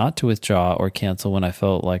decided not to withdraw or cancel when I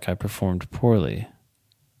felt like I performed poorly.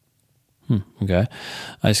 Okay.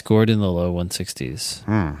 I scored in the low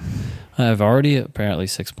 160s. I've already, apparently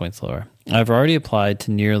 6 points lower. I've already applied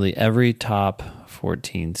to nearly every top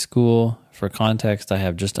 14 school. For context, I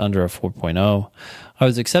have just under a 4.0. I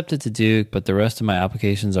was accepted to Duke, but the rest of my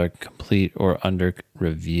applications are complete or under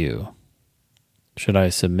review. Should I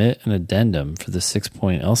submit an addendum for the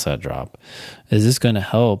 6-point LSAT drop? Is this going to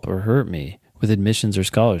help or hurt me with admissions or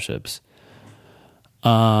scholarships?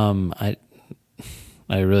 I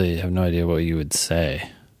really have no idea what you would say.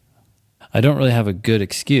 I don't really have a good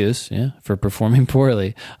excuse for performing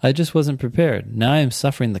poorly. I just wasn't prepared. Now I am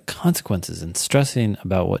suffering the consequences and stressing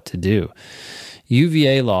about what to do.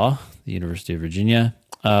 UVA Law, the University of Virginia,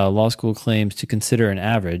 law school claims to consider an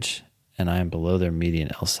average, and I am below their median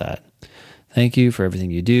LSAT. Thank you for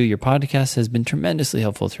everything you do. Your podcast has been tremendously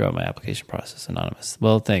helpful throughout my application process. Anonymous.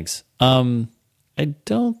 Well, thanks. I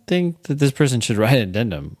don't think that this person should write an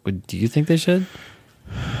addendum. Do you think they should?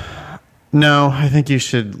 No, I think you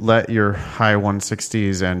should let your high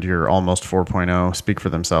 160s and your almost 4.0 speak for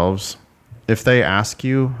themselves. If they ask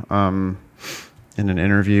you in an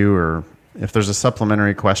interview, or if there's a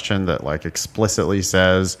supplementary question that like explicitly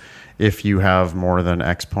says if you have more than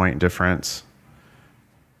X point difference,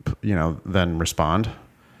 then respond.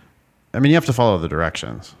 I mean, you have to follow the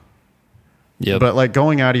directions. Yep. But like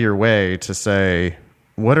going out of your way to say,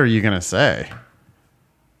 what are you going to say?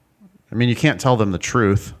 I mean, you can't tell them the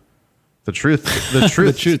truth. The truth the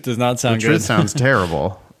truth does not sound the good. truth sounds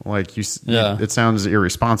terrible. Like Yeah. it sounds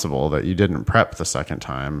irresponsible that you didn't prep the second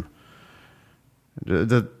time.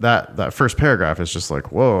 That first paragraph is just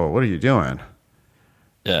like, whoa, what are you doing?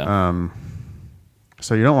 Yeah.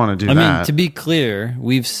 So you don't want to do I that. mean, to be clear,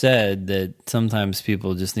 we've said that sometimes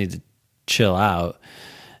people just need to chill out.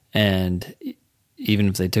 And even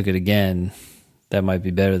if they took it again, that might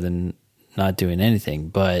be better than not doing anything.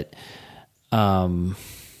 But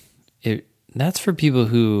that's for people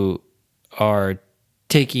who are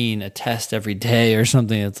taking a test every day or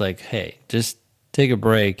something. It's like, hey, just take a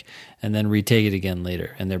break and then retake it again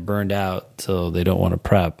later. And they're burned out, so they don't want to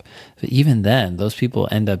prep. But even then, those people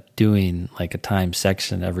end up doing like a time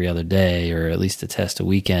section every other day, or at least a test a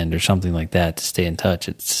weekend or something like that to stay in touch.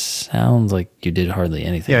 It sounds like you did hardly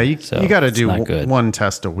anything. Yeah, you got to do not good. one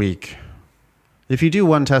test a week. If you do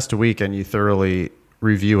one test a week and you thoroughly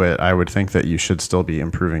review it, I would think that you should still be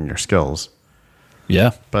improving your skills.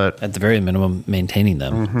 Yeah, but at the very minimum, maintaining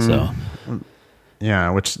them. So, yeah,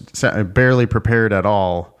 which barely prepared at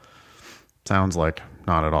all sounds like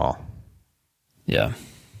not at all. Yeah.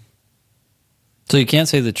 So you can't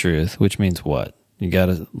say the truth, which means what? You got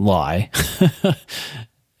to lie.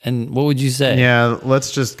 And what would you say? Yeah,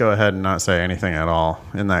 let's just go ahead and not say anything at all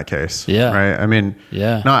in that case. Yeah. Right? I mean,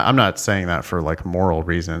 yeah. I'm not saying that for like moral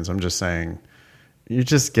reasons. I'm just saying you're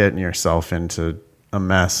just getting yourself into a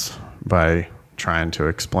mess by trying to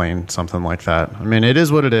explain something like that. I mean, it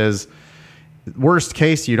is what it is. Worst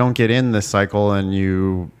case, you don't get in this cycle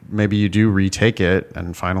and maybe you do retake it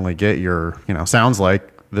and finally get your, sounds like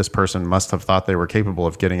this person must have thought they were capable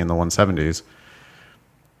of getting in the 170s.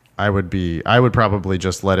 I would probably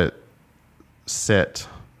just let it sit,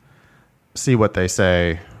 see what they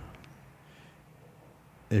say.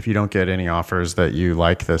 If you don't get any offers that you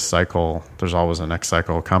like this cycle, there's always a next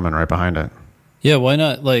cycle coming right behind it. Yeah, why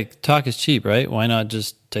not? Like, talk is cheap, right? Why not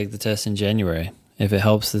just take the test in January? If it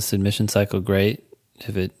helps this admission cycle, great.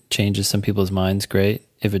 If it changes some people's minds, great.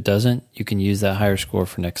 If it doesn't, you can use that higher score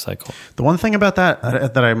for next cycle. The one thing about that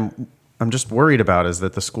I'm just worried about is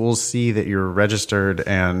that the schools see that you're registered,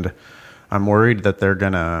 and I'm worried that they're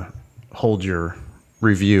going to hold your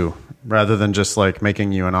review rather than just like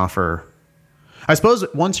making you an offer. I suppose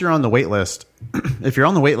once you're on the wait list, if you're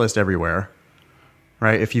on the wait list everywhere,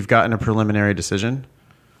 right? If you've gotten a preliminary decision,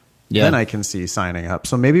 then I can see signing up.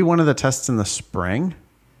 So maybe one of the tests in the spring.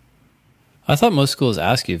 I thought most schools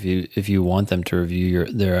ask you if you want them to review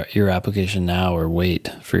your application now or wait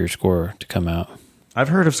for your score to come out. I've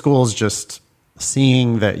heard of schools just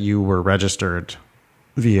seeing that you were registered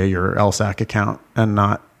via your LSAC account and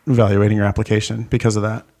not evaluating your application because of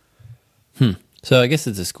that. So I guess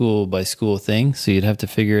it's a school by school thing, so you'd have to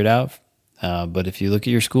figure it out. But if you look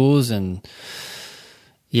at your schools and,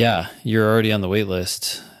 yeah, you're already on the wait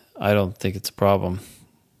list, I don't think it's a problem.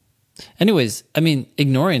 Anyways, I mean,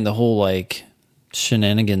 ignoring the whole, like,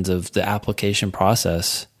 shenanigans of the application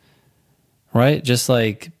process, right? Just,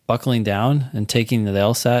 like, buckling down and taking the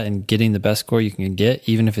LSAT and getting the best score you can get,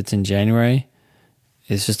 even if it's in January,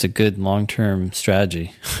 is just a good long-term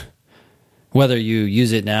strategy. Whether you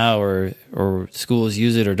use it now or schools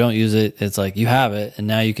use it or don't use it, it's like you have it, and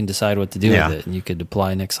now you can decide what to do with it, and you could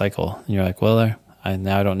apply next cycle. And you're like, well,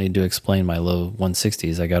 now I don't need to explain my low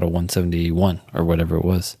 160s. I got a 171 or whatever it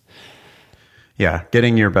was. Yeah,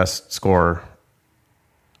 getting your best score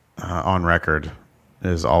on record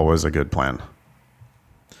is always a good plan.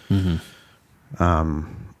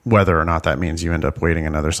 Whether or not that means you end up waiting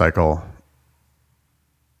another cycle,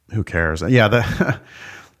 who cares? Yeah,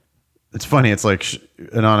 it's funny. It's like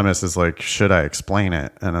Anonymous is like, should I explain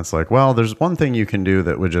it? And it's like, well, there's one thing you can do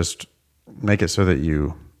that would just make it so that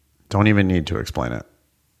you don't even need to explain it.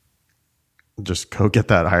 Just go get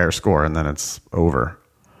that higher score and then it's over.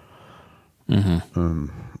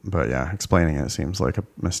 But yeah, explaining it seems like a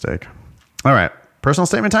mistake. All right. Personal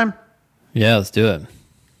statement time? Yeah, let's do it.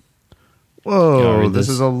 Whoa, this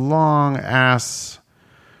is a long ass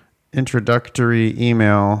introductory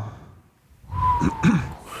email.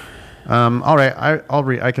 All right,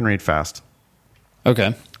 I can read fast.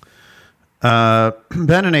 Okay. Ben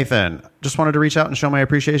and Nathan, just wanted to reach out and show my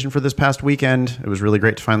appreciation for this past weekend. It was really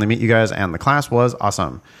great to finally meet you guys, and the class was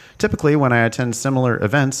awesome. Typically, when I attend similar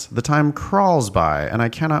events, the time crawls by, and I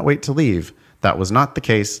cannot wait to leave. That was not the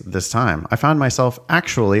case this time. I found myself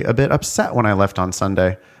actually a bit upset when I left on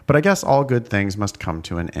Sunday, but I guess all good things must come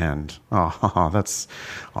to an end. Oh, that's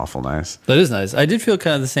awful nice. That is nice. I did feel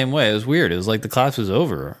kind of the same way. It was weird. It was like the class was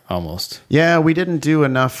over almost. Yeah, we didn't do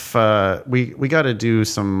enough. We got to do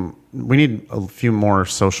some. We need a few more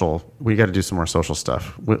social. We got to do some more social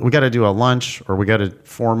stuff. We got to do a lunch, or we got to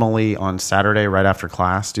formally on Saturday right after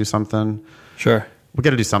class do something. Sure. We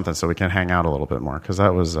got to do something so we can hang out a little bit more, because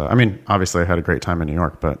that was. I mean, obviously I had a great time in New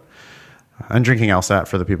York, but and drinking LSAT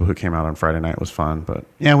for the people who came out on Friday night was fun. But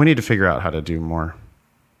yeah, we need to figure out how to do more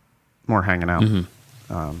hanging out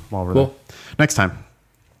while we're there next time.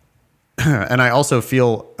 And I also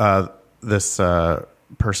feel this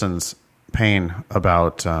person's pain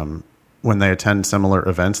about when they attend similar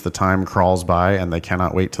events, the time crawls by and they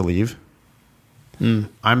cannot wait to leave. I'm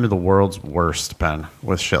the world's worst, Ben,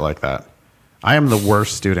 with shit like that. I am the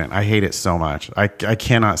worst student. I hate it so much. I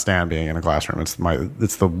cannot stand being in a classroom. It's my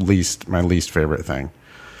least favorite thing.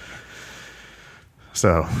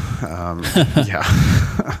 So,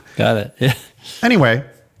 yeah. Got it. Yeah. Anyway,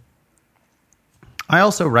 I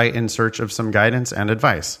also write in search of some guidance and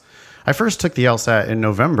advice. I first took the LSAT in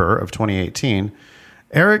November of 2018.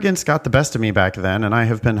 Arrogance got the best of me back then, and I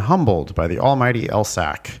have been humbled by the almighty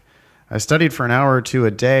LSAC. I studied for an hour or two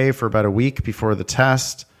a day for about a week before the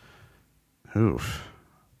test. Oof.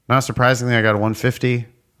 Not surprisingly, I got a 150.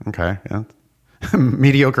 Okay, yeah.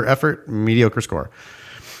 Mediocre effort, mediocre score.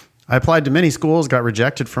 I applied to many schools, got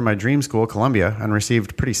rejected from my dream school, Columbia, and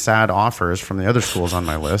received pretty sad offers from the other schools on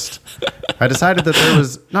my list. I decided that there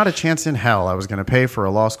was not a chance in hell I was going to pay for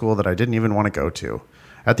a law school that I didn't even want to go to.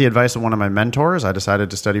 At the advice of one of my mentors, I decided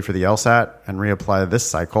to study for the LSAT and reapply this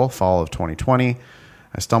cycle, fall of 2020.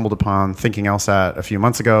 I stumbled upon Thinking LSAT a few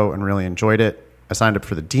months ago and really enjoyed it. I signed up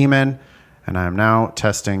for the DMin, and I am now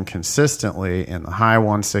testing consistently in the high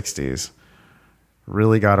 160s.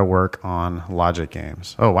 Really got to work on logic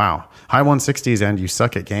games. Oh, wow. High 160s and you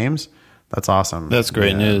suck at games? That's awesome. That's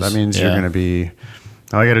great news. That means you're going to be...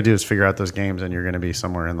 All you got to do is figure out those games, and you're going to be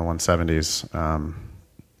somewhere in the 170s,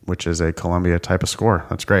 which is a Columbia type of score.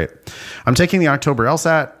 That's great. I'm taking the October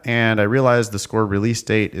LSAT, and I realized the score release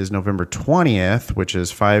date is November 20th, which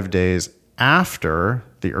is 5 days after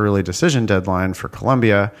the early decision deadline for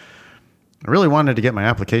Columbia. I really wanted to get my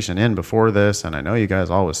application in before this, and I know you guys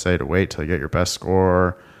always say to wait till you get your best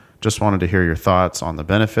score. Just wanted to hear your thoughts on the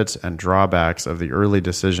benefits and drawbacks of the early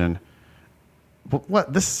decision.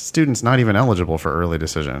 What? This student's not even eligible for early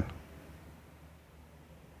decision.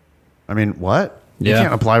 I mean, what? Yeah. You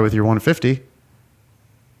can't apply with your 150.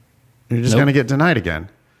 You're just going to get denied again.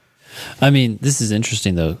 I mean, this is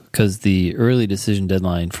interesting, though, because the early decision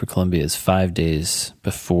deadline for Columbia is 5 days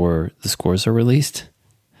before the scores are released.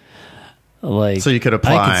 Like, so you could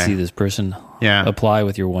apply. I could see this person apply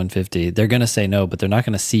with your 150. They're going to say no, but they're not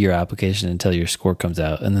going to see your application until your score comes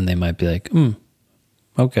out. And then they might be like,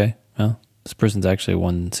 okay, well, this person's actually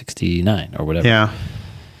 169 or whatever. Yeah.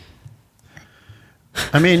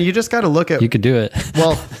 I mean, you just got to look at... You could do it.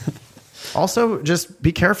 Well, also just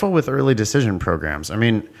be careful with early decision programs. I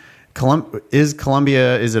mean, is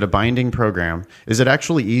Columbia, is it a binding program? Is it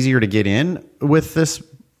actually easier to get in with this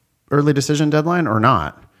early decision deadline or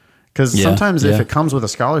not? Because sometimes if it comes with a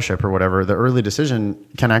scholarship or whatever, the early decision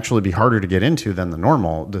can actually be harder to get into than the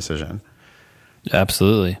normal decision.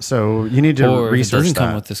 Absolutely. So you need to or research if it doesn't that.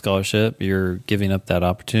 come with the scholarship, you're giving up that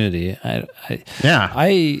opportunity. I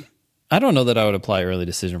don't know that I would apply early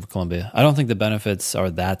decision for Columbia. I don't think the benefits are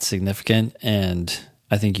that significant, and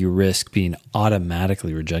I think you risk being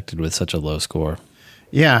automatically rejected with such a low score.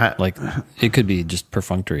 Yeah. Like, it could be just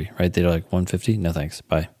perfunctory, right? They're like 150? No thanks.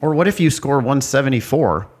 Bye. Or what if you score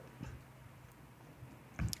 174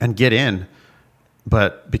 and get in,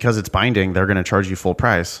 but because it's binding, they're going to charge you full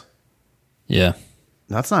price? Yeah.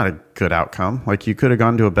 That's not a good outcome. Like, you could have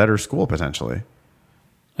gone to a better school potentially.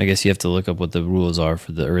 I guess you have to look up what the rules are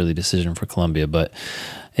for the early decision for Columbia, but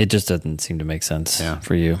it just doesn't seem to make sense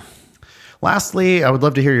for you. Lastly, I would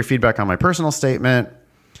love to hear your feedback on my personal statement.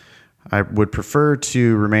 I would prefer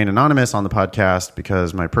to remain anonymous on the podcast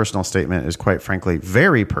because my personal statement is, quite frankly,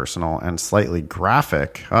 very personal and slightly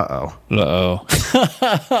graphic. Uh-oh.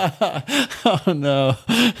 Oh, no.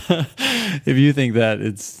 If you think that,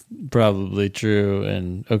 it's probably true.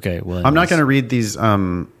 And okay, well, I'm not going to read these.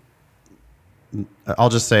 I'll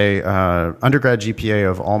just say undergrad GPA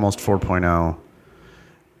of almost 4.0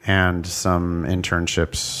 and some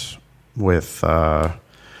internships with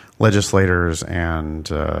legislators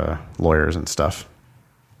and lawyers and stuff.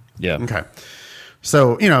 Yeah. Okay.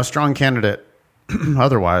 So, strong candidate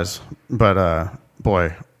otherwise, but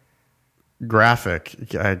boy,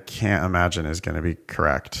 graphic, I can't imagine is going to be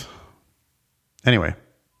correct. Anyway.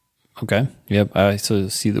 Okay. Yep. I so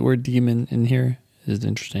see the word demon in here. Is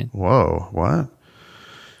interesting. Whoa. What?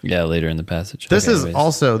 Yeah, later in the passage. This Okay, is anyways.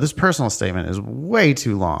 also, this personal statement is way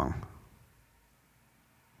too long.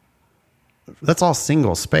 That's all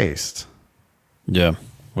single spaced. Yeah.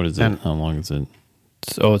 What is it? And- How long is it?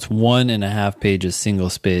 Oh, it's 1.5 pages single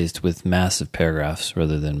spaced with massive paragraphs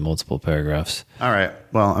rather than multiple paragraphs. All right.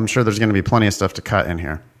 Well, I'm sure there's going to be plenty of stuff to cut in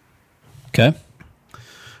here. Okay.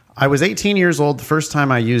 I was 18 years old the first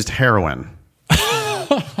time I used heroin.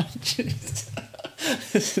 Jeez.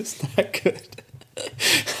 This is not good.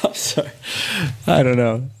 I'm sorry. I don't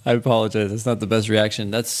know. I apologize. That's not the best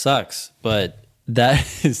reaction. That sucks, but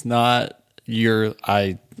that is not your.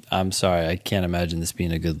 I'm sorry. I can't imagine this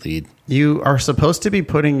being a good lead. You are supposed to be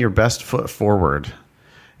putting your best foot forward.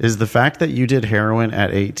 Is the fact that you did heroin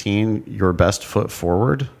at 18 your best foot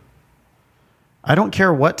forward? I don't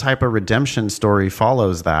care what type of redemption story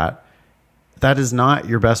follows that. That is not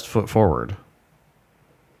your best foot forward.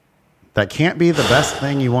 That can't be the best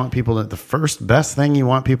thing you want people to, the first best thing you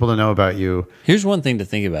want people to know about you. Here's one thing to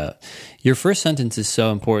think about. Your first sentence is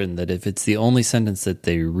so important that if it's the only sentence that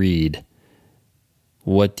they read,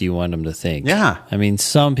 what do you want them to think? Yeah. I mean,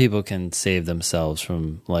 some people can save themselves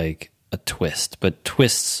from like a twist, but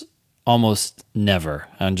twists almost never,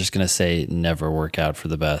 I'm just going to say never work out for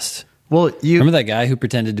the best. Well, you Remember that guy who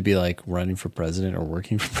pretended to be like running for president or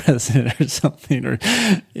working for president or something, or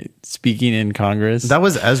speaking in Congress? that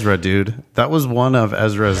was Ezra, dude. That was one of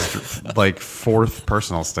Ezra's like fourth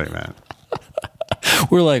personal statement.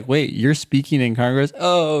 We're like, wait, you're speaking in Congress?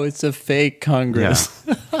 Oh, it's a fake Congress.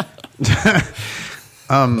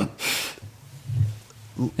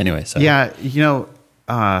 Anyway, sorry. Yeah, you know,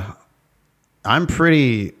 I'm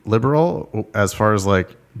pretty liberal as far as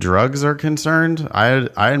like drugs are concerned.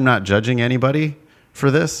 I'm not judging anybody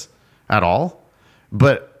for this at all,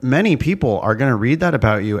 but many people are going to read that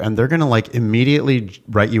about you and they're going to like immediately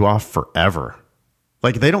write you off forever.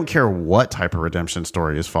 Like they don't care what type of redemption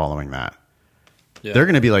story is following that. Yeah. They're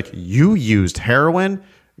going to be like, you used heroin.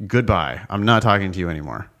 Goodbye. I'm not talking to you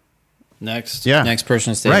anymore. Next, Yeah. next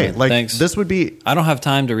personal statement. Right. Like Thanks. this would be I don't have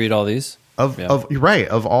time to read all these. of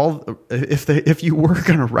all if you were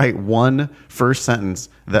going to write one first sentence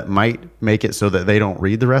that might make it so that they don't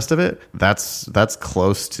read the rest of it, that's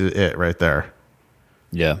close to it right there.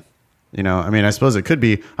 Yeah. You know, I mean, I suppose it could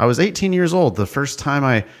be I was 18 years old the first time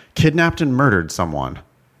I kidnapped and murdered someone.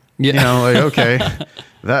 Yeah. You know, like okay,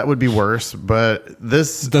 that would be worse, but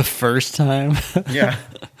this The first time. yeah.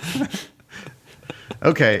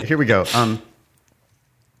 Okay, here we go.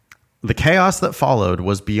 The chaos that followed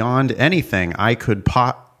was beyond anything I could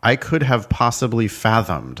have possibly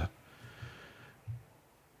fathomed.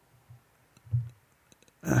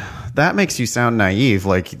 That makes you sound naive,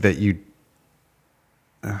 like that you.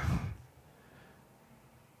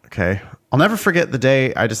 Okay, I'll never forget the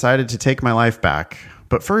day I decided to take my life back.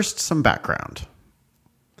 But first, some background.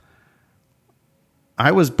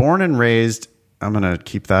 I was born and raised. I'm going to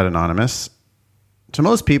keep that anonymous. To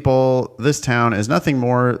most people, this town is nothing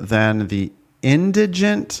more than the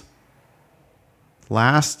indigent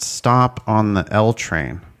last stop on the L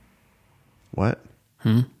train. What?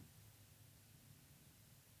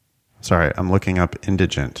 Sorry, I'm looking up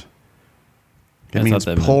indigent. It I means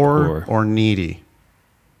thought that meant poor poor. or needy.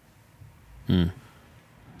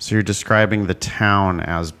 So you're describing the town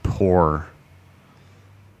as poor.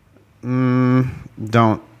 Don't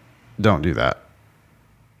do that.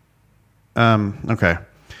 Okay.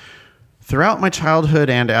 Throughout my childhood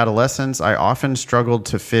and adolescence, I often struggled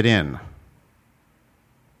to fit in.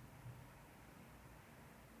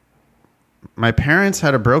 My parents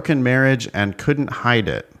had a broken marriage and couldn't hide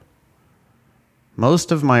it.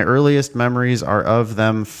 Most of my earliest memories are of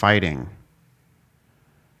them fighting.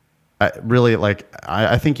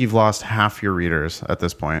 I think you've lost half your readers at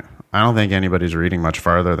this point. I don't think anybody's reading much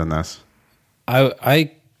farther than this. I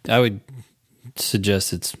would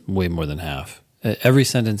suggest it's way more than half. Every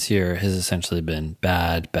sentence here has essentially been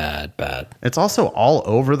bad, bad, bad. It's also all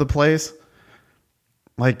over the place.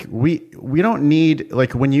 Like we don't need,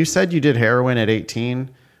 like when you said you did heroin at 18,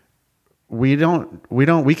 we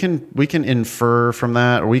can infer from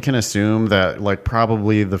that, or we can assume that like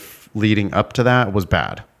probably the leading up to that was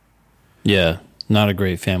bad. Yeah, not a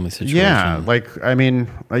great family situation. Yeah, like I mean,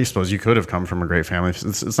 I suppose you could have come from a great family.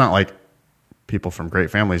 It's not like people from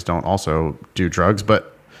great families don't also do drugs,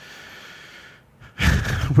 but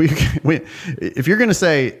if you're going to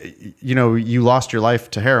say, you know, you lost your life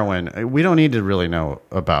to heroin, we don't need to really know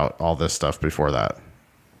about all this stuff before that.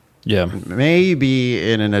 Yeah.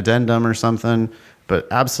 Maybe in an addendum or something, but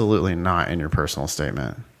absolutely not in your personal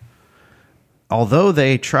statement. Although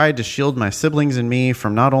they tried to shield my siblings and me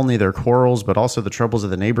from not only their quarrels, but also the troubles of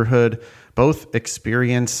the neighborhood, both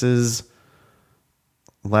experiences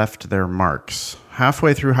left their marks.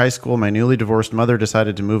 Halfway through high school, my newly divorced mother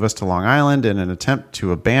decided to move us to Long Island in an attempt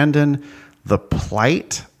to abandon the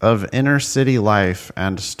plight of inner city life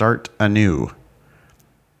and start anew.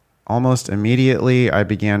 Almost immediately, I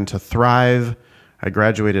began to thrive. I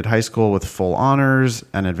graduated high school with full honors,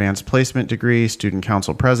 an advanced placement degree, student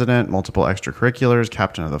council president, multiple extracurriculars,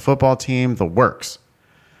 captain of the football team, the works.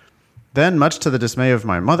 Then, much to the dismay of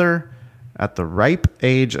my mother, at the ripe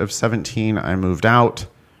age of 17, I moved out.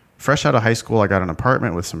 Fresh out of high school, I got an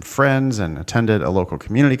apartment with some friends and attended a local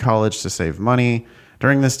community college to save money.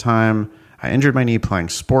 During this time, I injured my knee playing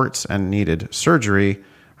sports and needed surgery.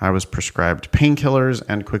 I was prescribed painkillers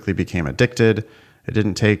and quickly became addicted. It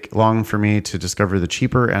didn't take long for me to discover the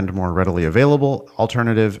cheaper and more readily available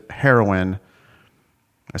alternative, heroin.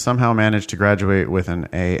 I somehow managed to graduate with an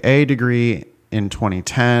AA degree in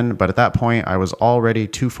 2010, but at that point, I was already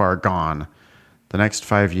too far gone. The next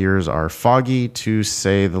 5 years are foggy, to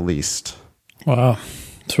say the least. Wow.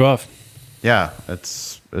 It's rough. Yeah,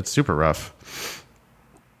 it's super rough.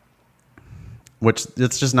 Which,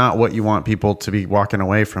 it's just not what you want people to be walking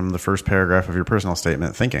away from the first paragraph of your personal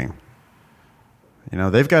statement thinking. You know,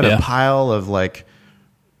 they've got a pile of like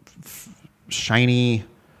shiny,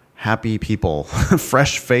 happy people,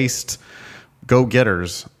 fresh-faced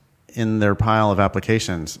go-getters in their pile of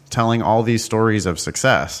applications telling all these stories of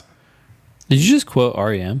success. Did you just quote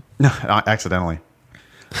REM? No, accidentally.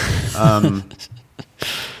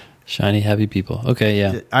 Shiny, happy people. Okay,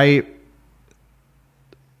 yeah.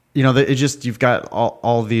 It just, you've got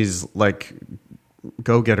all these like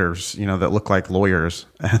go-getters, you know, that look like lawyers.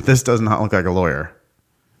 And this does not look like a lawyer.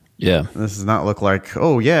 Yeah. This does not look like,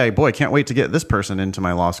 oh yeah, boy, can't wait to get this person into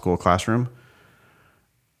my law school classroom.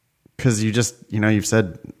 Because you just, you know, you've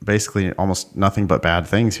said basically almost nothing but bad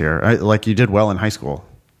things here. Like you did well in high school.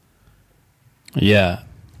 Yeah.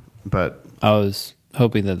 But I was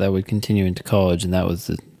hoping that would continue into college, and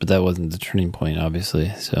but that wasn't the turning point, obviously.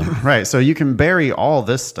 So right. So you can bury all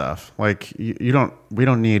this stuff. Like we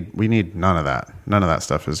need none of that. None of that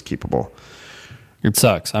stuff is keepable. It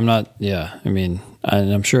sucks. I'm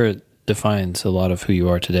sure it defines a lot of who you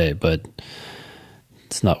are today, but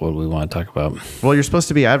it's not what we want to talk about. Well, you're supposed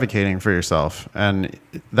to be advocating for yourself, and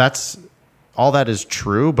all that is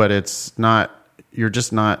true, but it's not, you're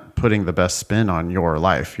just not putting the best spin on your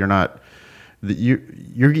life. You're not,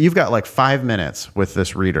 you've got like 5 minutes with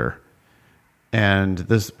this reader, and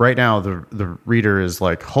this right now, the reader is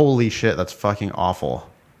like, holy shit, that's fucking awful,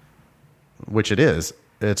 which it is.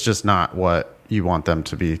 It's just not what you want them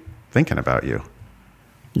to be thinking about you.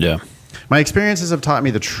 Yeah. My experiences have taught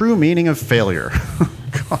me the true meaning of failure.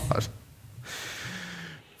 God.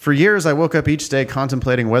 For years, I woke up each day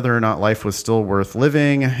contemplating whether or not life was still worth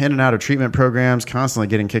living, in and out of treatment programs, constantly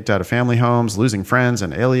getting kicked out of family homes, losing friends,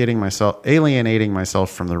 and alienating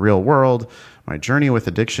myself from the real world. My journey with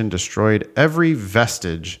addiction destroyed every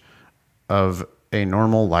vestige of a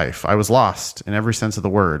normal life. I was lost in every sense of the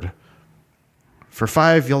word. For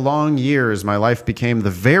 5 long years, my life became the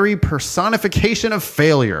very personification of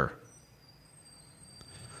failure.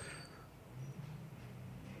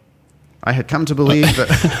 I had come to believe that...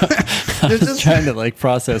 I was trying to like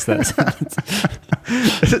process that sentence.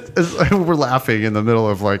 We're laughing in the middle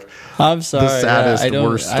of like I'm sorry, the saddest,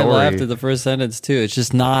 worst story. I laughed at the first sentence too. It's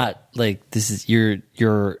just not like this is you're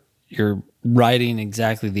writing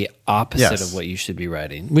exactly the opposite of what you should be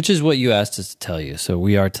writing, which is what you asked us to tell you. So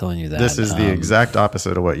we are telling you that. This is the exact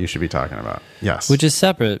opposite of what you should be talking about. Yes. Which is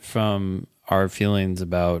separate from our feelings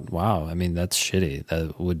about, wow, I mean, that's shitty.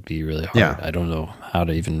 That would be really hard. Yeah. I don't know how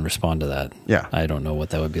to even respond to that. Yeah. I don't know what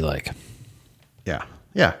that would be like. Yeah.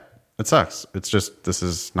 Yeah. It sucks. It's just, this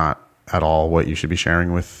is not at all what you should be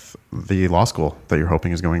sharing with the law school that you're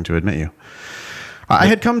hoping is going to admit you. I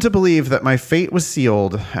had come to believe that my fate was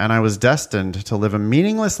sealed and I was destined to live a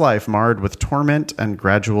meaningless life marred with torment and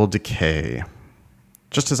gradual decay.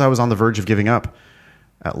 Just as I was on the verge of giving up,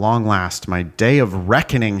 at long last, my day of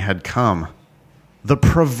reckoning had come. The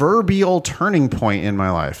proverbial turning point in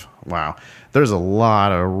my life. Wow. There's a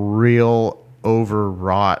lot of real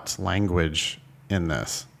overwrought language in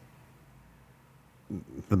this.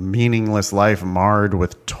 The meaningless life marred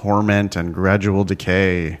with torment and gradual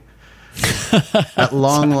decay. At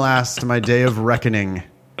long last, my day of reckoning.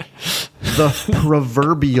 The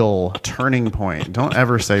proverbial turning point. Don't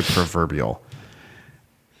ever say proverbial.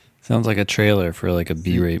 Sounds like a trailer for like a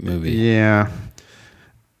B-rate movie. Yeah.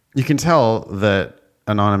 You can tell that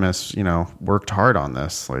Anonymous, worked hard on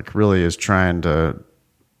this, like really is trying to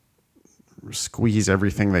squeeze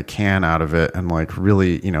everything they can out of it and like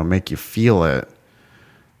really, make you feel it.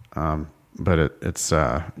 But it's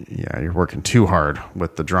you're working too hard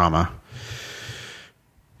with the drama.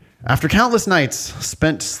 After countless nights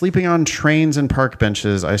spent sleeping on trains and park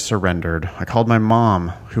benches, I surrendered. I called my mom,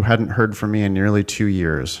 who hadn't heard from me in nearly 2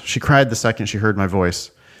 years. She cried the second she heard my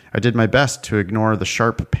voice. I did my best to ignore the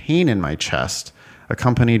sharp pain in my chest,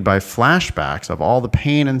 accompanied by flashbacks of all the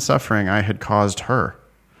pain and suffering I had caused her.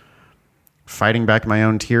 Fighting back my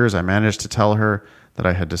own tears, I managed to tell her that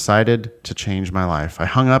I had decided to change my life. I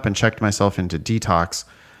hung up and checked myself into detox.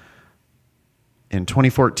 In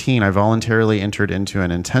 2014, I voluntarily entered into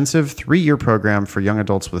an intensive 3-year program for young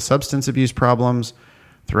adults with substance abuse problems.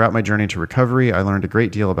 Throughout my journey to recovery, I learned a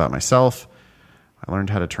great deal about myself. I learned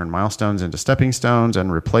how to turn milestones into stepping stones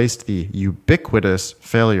and replaced the ubiquitous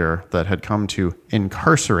failure that had come to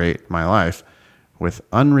incarcerate my life with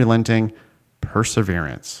unrelenting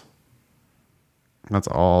perseverance. That's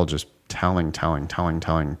all just telling.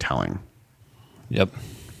 Yep.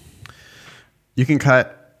 You can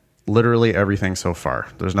cut literally everything so far.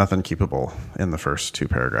 There's nothing keepable in the first 2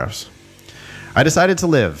 paragraphs. I decided to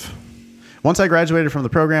live. Once I graduated from the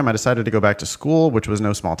program, I decided to go back to school, which was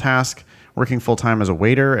no small task. Working full-time as a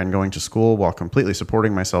waiter and going to school while completely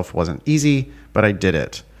supporting myself wasn't easy, but I did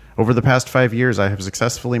it. Over the past 5 years, I have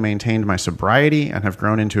successfully maintained my sobriety and have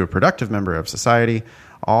grown into a productive member of society,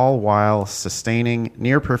 all while sustaining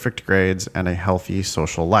near-perfect grades and a healthy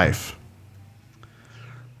social life.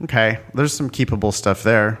 Okay, there's some keepable stuff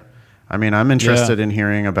there. I mean, I'm interested in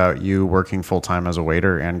hearing about you working full-time as a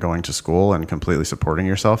waiter and going to school and completely supporting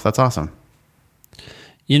yourself. That's awesome.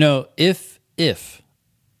 If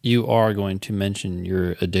you are going to mention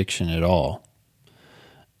your addiction at all,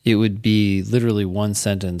 it would be literally one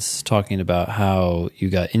sentence talking about how you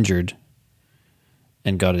got injured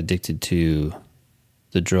and got addicted to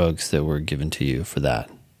the drugs that were given to you for that.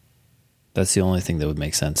 That's the only thing that would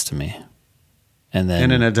make sense to me. And then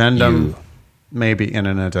in an addendum, maybe in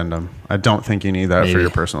an addendum. I don't think you need that for your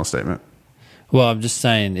personal statement. Well, I'm just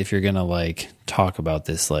saying, if you're going to talk about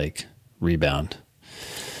this rebound.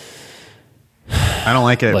 I don't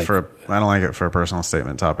like it for a personal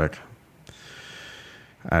statement topic.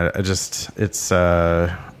 I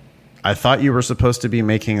thought you were supposed to be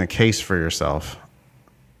making a case for yourself,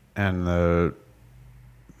 and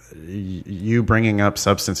you bringing up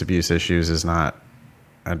substance abuse issues is not.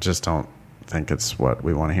 I just don't think it's what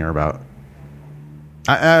we want to hear about.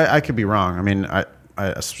 I could be wrong. I mean, I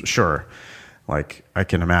sure. I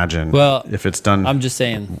can imagine. Well, if it's done, I'm just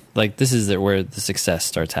saying, this is where the success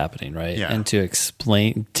starts happening, right? Yeah. And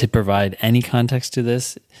to provide any context to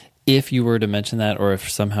this, if you were to mention that, or if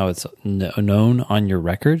somehow it's known on your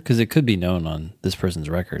record, because it could be known on this person's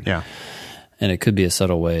record. Yeah. And it could be a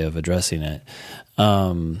subtle way of addressing it.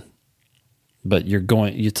 But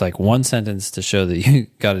it's one sentence to show that you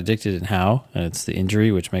got addicted and how, and it's the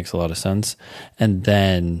injury, which makes a lot of sense. And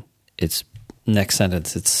then it's next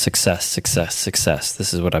sentence, it's success.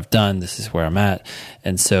 This is what I've done. This is where I'm at.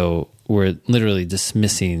 And so we're literally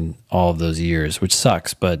dismissing all of those years, which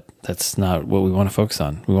sucks, but that's not what we want to focus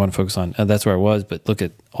on. We want to focus on, that's where I was, but look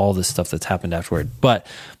at all this stuff that's happened afterward. But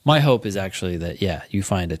my hope is actually that, you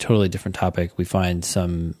find a totally different topic. We find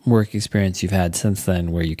some work experience you've had since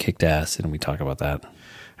then where you kicked ass, and we talk about that.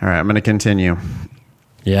 All right, I'm going to continue.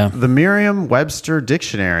 Yeah. The Merriam-Webster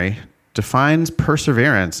Dictionary defines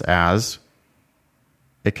perseverance as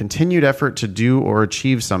a continued effort to do or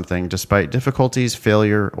achieve something despite difficulties,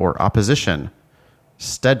 failure, or opposition.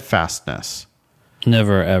 Steadfastness.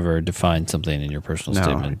 Never ever define something in your personal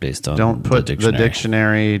statement based on don't put the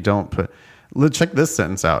dictionary. Let's check this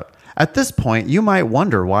sentence out. At this point, you might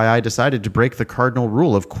wonder why I decided to break the cardinal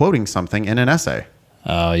rule of quoting something in an essay.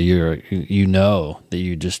 You know that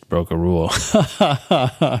you just broke a rule.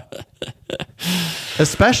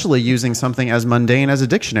 Especially using something as mundane as a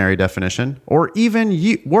dictionary definition, or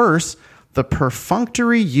even worse, the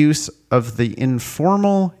perfunctory use of the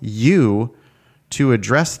informal you to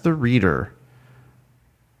address the reader.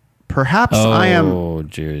 Perhaps I am...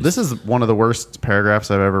 Geez. This is one of the worst paragraphs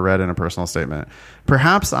I've ever read in a personal statement.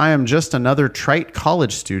 Perhaps I am just another trite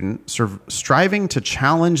college student striving to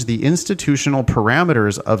challenge the institutional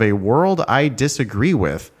parameters of a world I disagree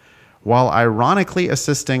with, while ironically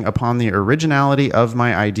insisting upon the originality of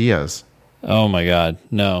my ideas. Oh my God.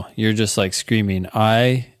 No, you're just screaming,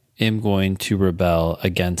 I am going to rebel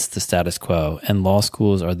against the status quo, and law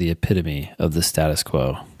schools are the epitome of the status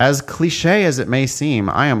quo. As cliche as it may seem,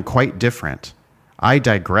 I am quite different. I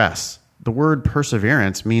digress. The word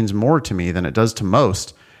perseverance means more to me than it does to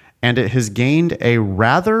most, and it has gained a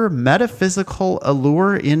rather metaphysical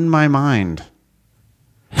allure in my mind.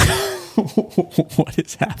 What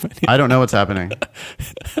is happening? I don't know what's happening.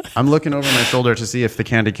 I'm looking over my shoulder to see if the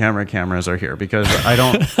Candid Camera cameras are here because I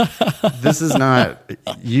don't. This is not.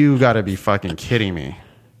 You got to be fucking kidding me.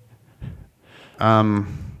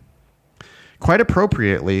 Quite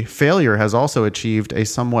appropriately, failure has also achieved a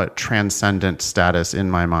somewhat transcendent status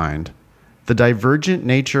in my mind. The divergent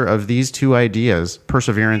nature of these two ideas,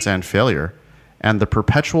 perseverance and failure, and the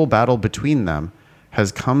perpetual battle between them,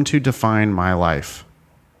 has come to define my life.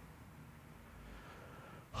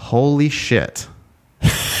 Holy shit.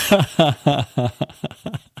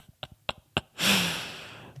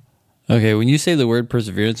 Okay, when you say the word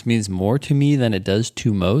perseverance means more to me than it does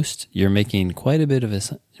to most, you're making quite a bit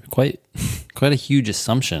of quite a huge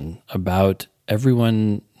assumption about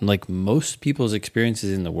everyone, like most people's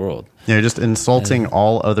experiences in the world. Yeah, just insulting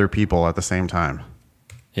all other people at the same time.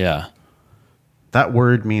 Yeah. That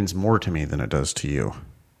word means more to me than it does to you.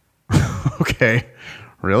 Okay.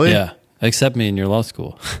 Really? Yeah. Accept me in your law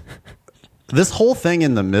school. This whole thing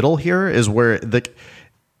in the middle here is where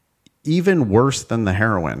even worse than the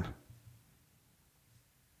heroin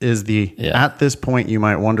is at this point, you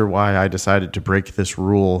might wonder why I decided to break this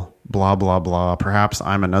rule, blah, blah, blah. Perhaps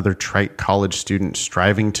I'm another trite college student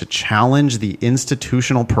striving to challenge the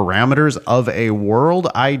institutional parameters of a world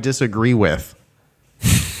I disagree with.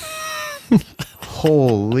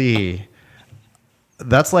 Holy.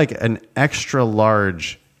 That's like an extra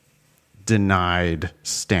large denied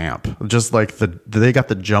stamp. Just like they got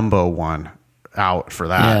the jumbo one out for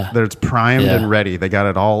that. Yeah. It's primed and ready. They got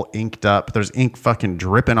it all inked up. There's ink fucking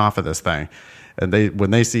dripping off of this thing. And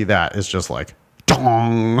when they see that, it's just like,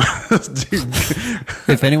 dong.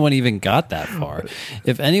 If anyone even got that far,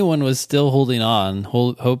 if anyone was still holding on,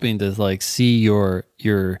 hoping to like see your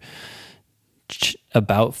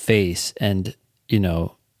about face and,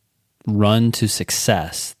 run to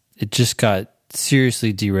success, it just got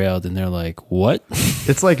seriously derailed. And they're like, what?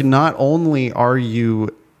 It's like, not only are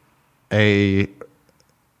you I'm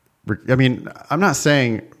not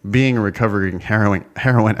saying being a recovering heroin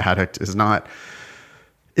addict is not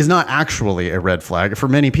actually a red flag. For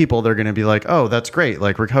many people, they're going to be like, oh, that's great.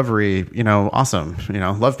 Like recovery, awesome.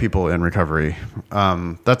 Love people in recovery.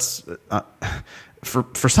 That's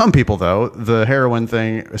for some people though, the heroin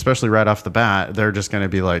thing, especially right off the bat, they're just going to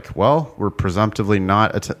be like, well, we're presumptively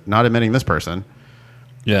not admitting this person.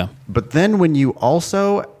 Yeah. But then when you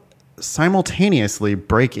also simultaneously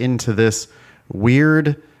break into this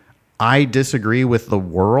weird, I disagree with the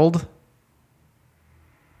world,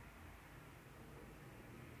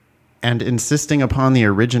 and insisting upon the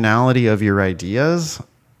originality of your ideas,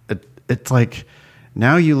 it's like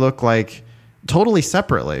now you look like totally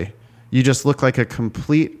separately. You just look like a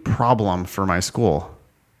complete problem for my school.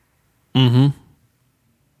 Mm-hmm.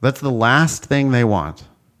 That's the last thing they want.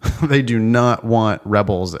 They do not want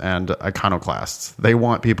rebels and iconoclasts. They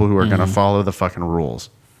want people who are going to follow the fucking rules.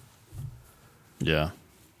 Yeah.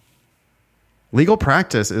 Legal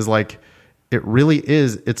practice is like, it really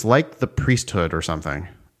is. It's like the priesthood or something.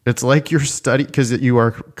 It's like you're because you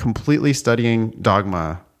are completely studying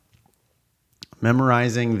dogma,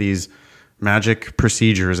 memorizing these magic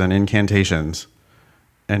procedures and incantations.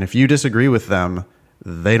 And if you disagree with them,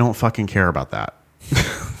 they don't fucking care about that.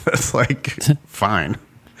 That's like, fine.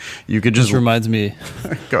 You could just... This reminds me...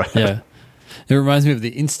 Go ahead. Yeah. It reminds me of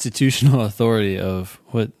the institutional authority of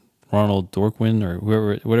what Ronald Dworkin or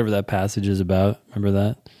whatever that passage is about. Remember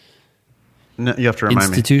that? No, you have to remind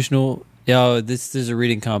me. Yeah, this is a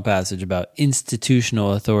reading comp passage about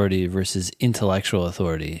institutional authority versus intellectual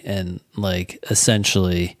authority. And like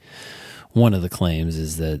essentially one of the claims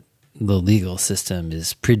is that the legal system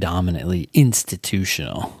is predominantly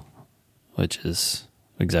institutional, which is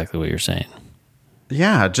exactly what you're saying.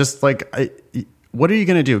 Yeah, just like, what are you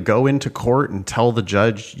going to do? Go into court and tell the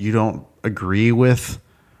judge you don't agree with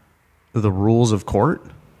the rules of court?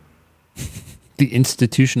 The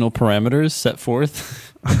institutional parameters set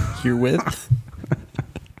forth herewith?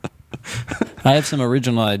 I have some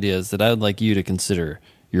original ideas that I would like you to consider,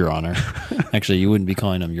 Your Honor. Actually, you wouldn't be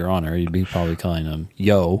calling them Your Honor. You'd be probably calling them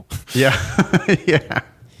Yo. Yeah. Yeah.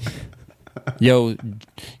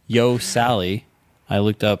 Yo, Sally. I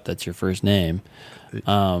looked up. That's your first name.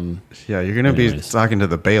 Yeah, you're going to be talking to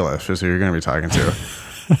the bailiff is who you're going to be talking to.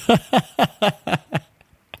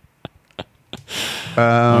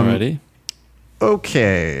 Alrighty.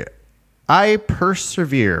 Okay. I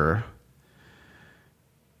persevere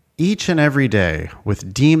each and every day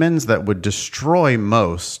with demons that would destroy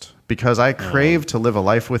most because I crave to live a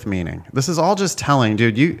life with meaning. This is all just telling,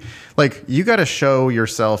 dude, you got to show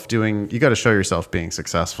yourself being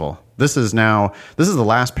successful. This is the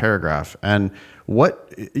last paragraph. And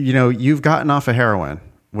you've gotten off of heroin,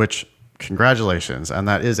 which congratulations. And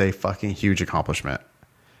that is a fucking huge accomplishment.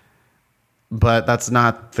 But that's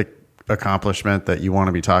not the accomplishment that you want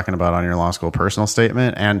to be talking about on your law school personal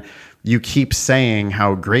statement. And you keep saying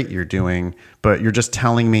how great you're doing, but you're just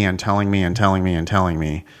telling me and telling me and telling me and telling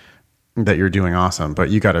me that you're doing awesome. But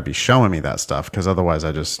you got to be showing me that stuff, because otherwise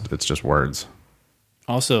it's just words.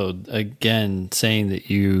 Also, again, saying that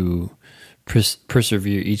you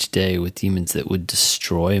persevere each day with demons that would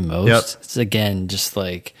destroy most. Yep. It's again just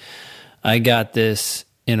like, I got this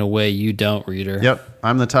in a way you don't, reader. Yep,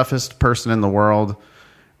 I'm the toughest person in the world.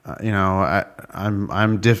 I'm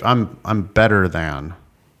better than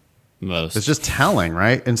most. It's just telling,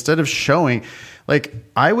 right? Instead of showing, like,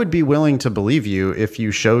 I would be willing to believe you if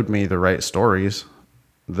you showed me the right stories.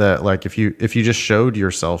 That, like, if you just showed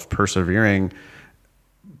yourself persevering,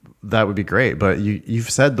 that would be great. But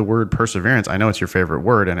you've said the word perseverance. I know it's your favorite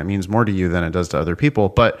word, and it means more to you than it does to other people.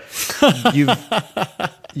 But it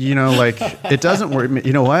doesn't work.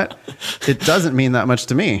 You know what? It doesn't mean that much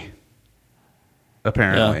to me,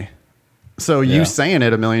 apparently. Yeah. So you saying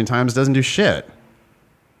it a million times doesn't do shit.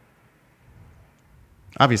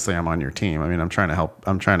 Obviously, I'm on your team. I mean, I'm trying to help.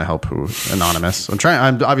 Who? Anonymous. I'm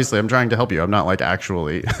trying to help you. I'm not like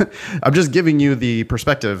actually. I'm just giving you the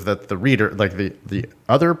perspective that the reader, like the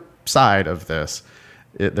other side of this,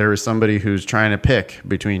 there is somebody who's trying to pick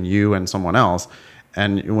between you and someone else.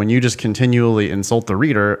 And when you just continually insult the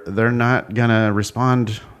reader, they're not gonna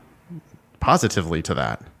respond positively to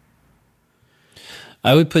that.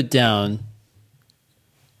 I would put down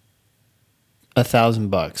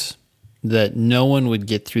 $1,000 that no one would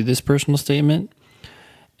get through this personal statement,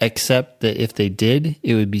 except that if they did,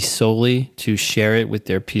 it would be solely to share it with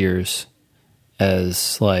their peers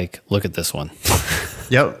as like, look at this one.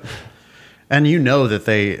 Yep. And you know that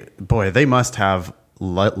they must have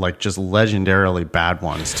like just legendarily bad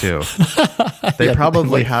ones too. They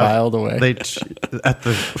probably have filed away. At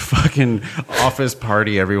the fucking office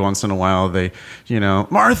party every once in a while. They,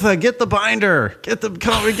 Martha, get the binder, get the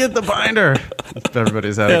binder.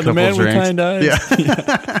 Everybody's had a couple the man drinks. With kind eyes.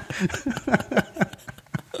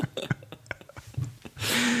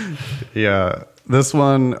 Yeah. Yeah. This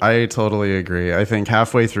one, I totally agree. I think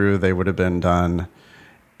halfway through they would have been done.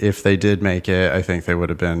 If they did make it, I think they would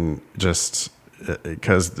have been just,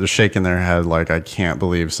 because they're shaking their head like, I can't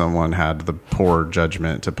believe someone had the poor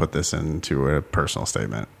judgment to put this into a personal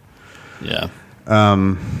statement. Yeah.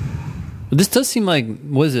 This does seem like,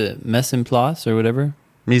 was it mise en place or whatever?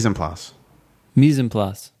 Mise en place. Mise en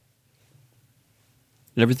place.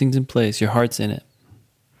 Everything's in place. Your heart's in it.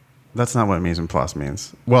 That's not what mise en place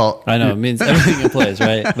means. Well, I know it means everything in place,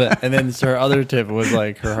 right? And then her other tip was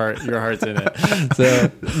like your heart's in it. So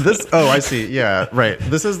this, I see. Yeah, right.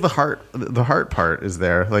 This is the heart. The heart part is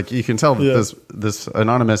there. Like you can tell that this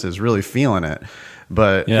anonymous is really feeling it,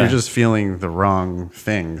 but you're just feeling the wrong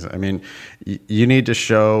things. I mean, you need to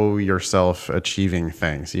show yourself achieving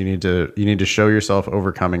things. You need to show yourself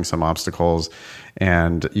overcoming some obstacles,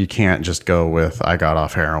 and you can't just go with "I got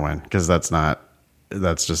off heroin," because that's not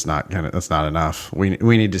enough. We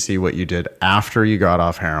need to see what you did after you got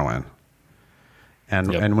off heroin.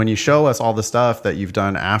 And when you show us all the stuff that you've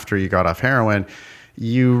done after you got off heroin,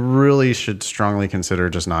 you really should strongly consider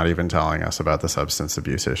just not even telling us about the substance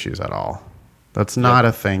abuse issues at all. That's not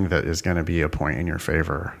a thing that is going to be a point in your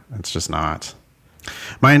favor. It's just not.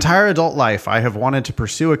 My entire adult life, I have wanted to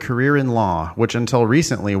pursue a career in law, which until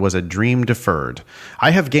recently was a dream deferred.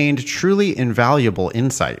 I have gained truly invaluable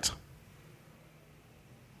insight.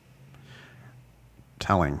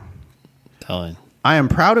 Telling. I am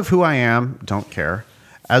proud of who I am. Don't care.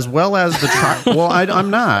 As well as the well, I'm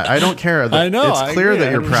not. I don't care. I know. It's clear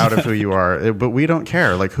that you're proud of who you are, but we don't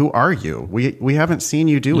care. Like, who are you? We haven't seen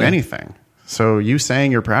you do anything. So you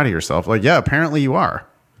saying you're proud of yourself, like, apparently you are.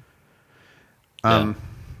 I'm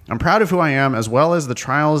proud of who I am, as well as the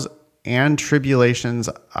trials and tribulations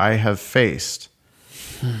I have faced.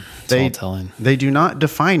 All telling. They do not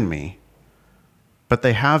define me, but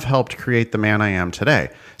they have helped create the man I am today.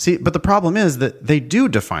 See, but the problem is that they do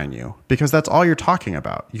define you, because that's all you're talking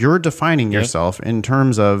about. You're defining yourself in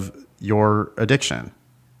terms of your addiction.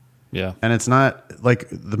 Yeah. And it's not like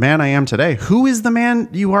the man I am today. Who is the man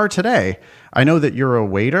you are today? I know that you're a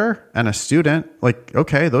waiter and a student. Like,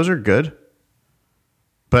 okay, those are good.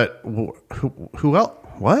 But who else?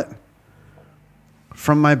 What?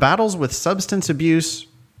 From my battles with substance abuse,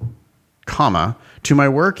 to my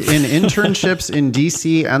work in internships in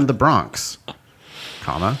DC and the Bronx,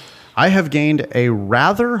 I have gained a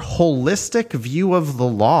rather holistic view of the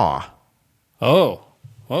law. Oh.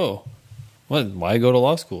 What? Why go to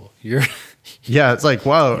law school? Yeah, it's like,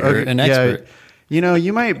 wow. You're an expert. Yeah,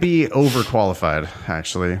 you might be overqualified,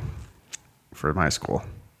 actually. for my school.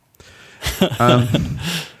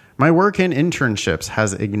 My work in internships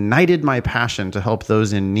has ignited my passion to help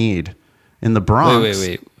those in need. In the Bronx...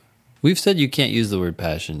 Wait. We've said you can't use the word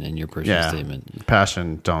passion in your personal statement.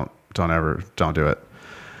 Passion, don't do it.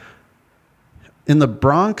 In the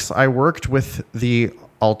Bronx, I worked with the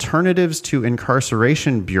Alternatives to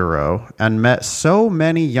Incarceration Bureau and met so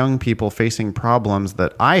many young people facing problems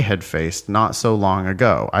that I had faced not so long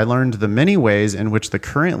ago. I learned the many ways in which the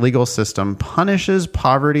current legal system punishes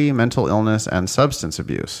poverty, mental illness, and substance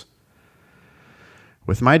abuse.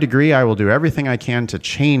 With my degree, I will do everything I can to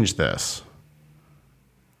change this.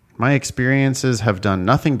 My experiences have done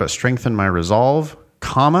nothing but strengthen my resolve,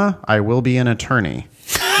 I will be an attorney.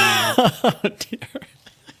 Oh, dear.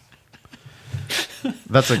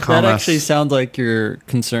 That's a comma. That actually sounds like you're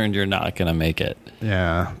concerned you're not going to make it.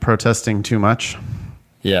 Yeah, protesting too much.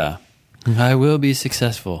 Yeah. I will be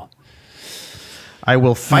successful. I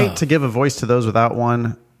will fight to give a voice to those without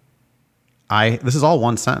one. This is all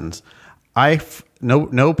one sentence.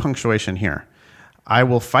 No punctuation here. I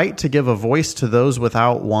will fight to give a voice to those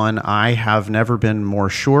without one. I have never been more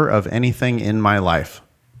sure of anything in my life.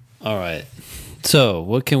 All right. So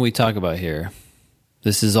what can we talk about here?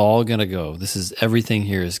 This is all going to go. Everything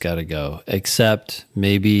here has got to go, except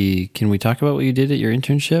maybe can we talk about what you did at your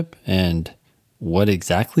internship and what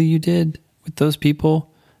exactly you did with those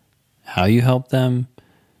people, how you helped them,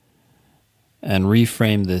 and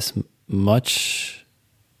reframe this much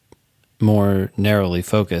more narrowly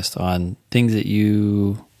focused on things that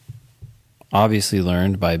you obviously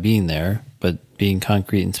learned by being there, but being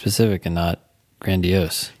concrete and specific and not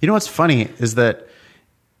grandiose. You know what's funny is that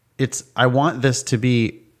I want this to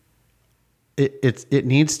be, it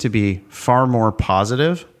needs to be far more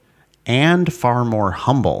positive and far more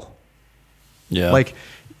humble. Yeah. Like,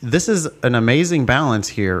 this is an amazing balance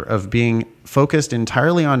here of being focused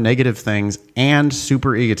entirely on negative things and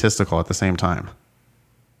super egotistical at the same time.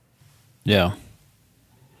 Yeah.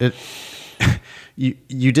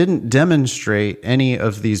 You didn't demonstrate any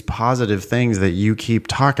of these positive things that you keep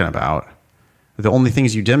talking about. The only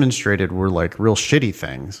things you demonstrated were like real shitty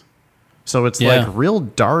things. So it's like real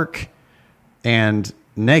dark and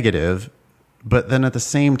negative, but then at the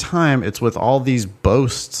same time, it's with all these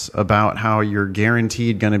boasts about how you're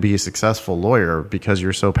guaranteed going to be a successful lawyer because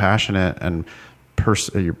you're so passionate and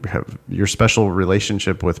you have your special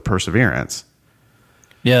relationship with perseverance.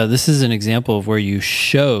 Yeah, this is an example of where you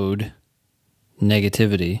showed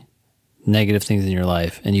negativity, negative things in your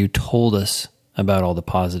life, and you told us about all the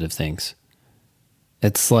positive things.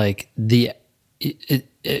 It's like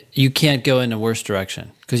you can't go in a worse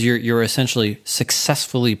direction because you're essentially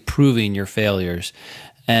successfully proving your failures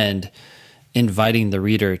and inviting the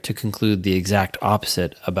reader to conclude the exact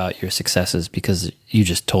opposite about your successes because you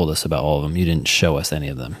just told us about all of them. You didn't show us any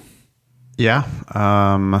of them. Yeah.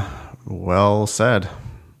 Well said.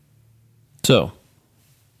 So,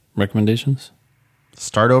 recommendations?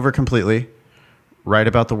 Start over completely. Write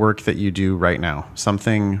about the work that you do right now.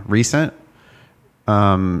 Something recent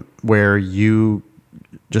where you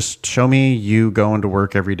just show me you going to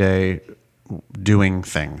work every day doing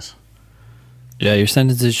things. Yeah, your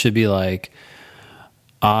sentences should be like,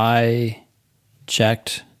 I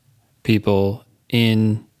checked people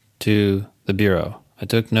into the bureau. I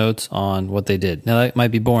took notes on what they did. Now, that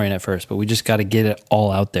might be boring at first, but we just got to get it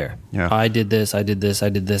all out there. Yeah. I did this, I did this, I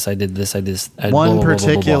did this, I did this, I did this. One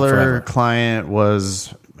particular client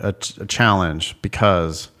was a challenge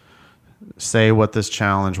because say what this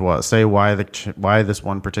challenge was. Say why this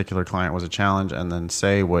one particular client was a challenge, and then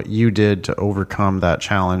say what you did to overcome that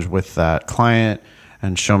challenge with that client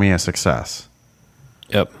and show me a success.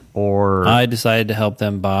 Yep. Or I decided to help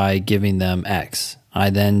them by giving them X. I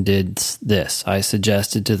then did this. I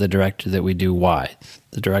suggested to the director that we do Y.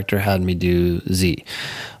 The director had me do Z.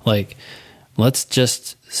 Like, let's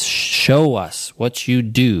just show us what you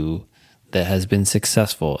do that has been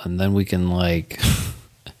successful, and then we can like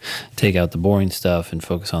take out the boring stuff and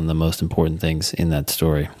focus on the most important things in that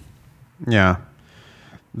story. Yeah.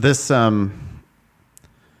 This,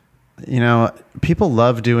 people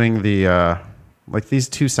love doing the, like these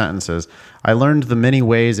two sentences. I learned the many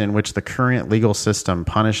ways in which the current legal system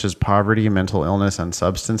punishes poverty, mental illness, and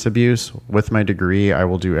substance abuse. With my degree, I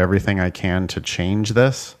will do everything I can to change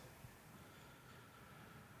this.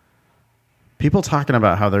 People talking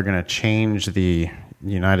about how they're going to change the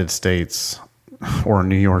United States or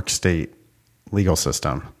New York State legal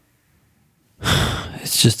system.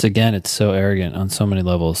 It's just, again, it's so arrogant on so many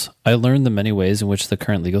levels. I learned the many ways in which the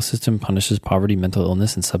current legal system punishes poverty, mental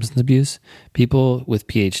illness, and substance abuse. People with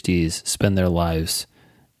PhDs spend their lives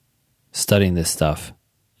studying this stuff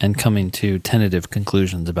and coming to tentative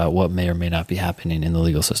conclusions about what may or may not be happening in the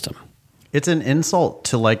legal system. It's an insult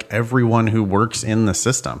to like everyone who works in the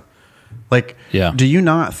system. Like, Yeah. do you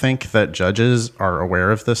not think that judges are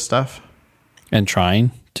aware of this stuff? And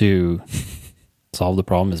trying to solve the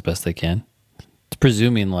problem as best they can. It's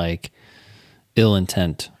presuming like ill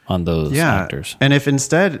intent on those actors. And if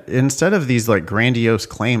instead of these like grandiose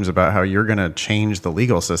claims about how you're going to change the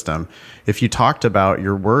legal system, if you talked about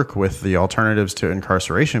your work with the Alternatives to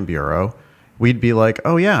Incarceration Bureau, we'd be like,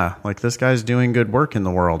 oh yeah, like this guy's doing good work in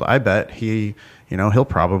the world. I bet he'll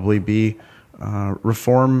probably be a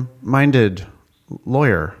reform-minded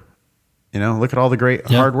lawyer. Look at all the great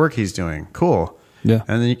hard work he's doing. Cool. Yeah.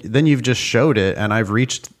 And then you've just showed it, and I've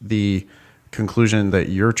reached the conclusion that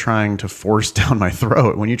you're trying to force down my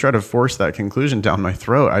throat. When you try to force that conclusion down my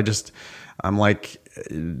throat, I'm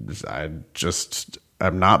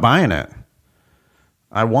not buying it.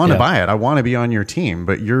 I want to buy it. I want to be on your team,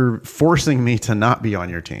 but you're forcing me to not be on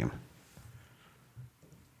your team.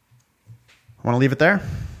 I want to leave it there.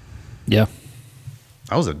 Yeah.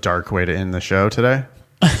 That was a dark way to end the show today.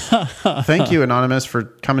 Thank you, Anonymous, for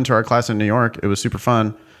coming to our class in New York. It was super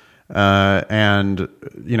fun. And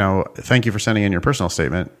thank you for sending in your personal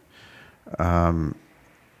statement. I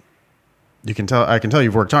can tell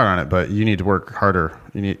you've worked hard on it, but you need to work harder.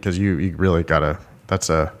 Because you really gotta, that's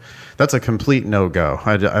a complete no-go.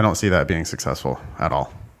 I don't see that being successful at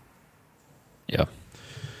all. Yeah.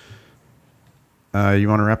 You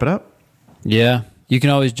want to wrap it up? Yeah. You can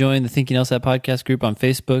always join the Thinking LSAT podcast group on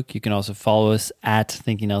Facebook. You can also follow us at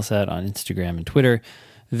Thinking LSAT on Instagram and Twitter.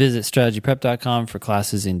 Visit strategyprep.com for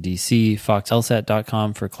classes in DC,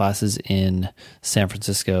 foxlsat.com for classes in San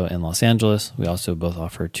Francisco and Los Angeles. We also both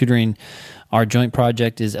offer tutoring. Our joint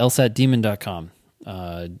project is lsatdemon.com.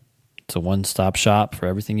 It's a one-stop shop for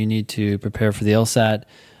everything you need to prepare for the LSAT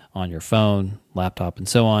on your phone, laptop, and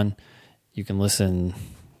so on. You can listen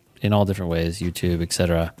in all different ways, YouTube,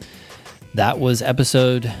 etc. That was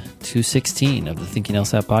episode 216 of the Thinking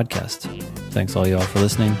LSAT podcast. Thanks all y'all for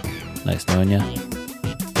listening. Nice knowing you.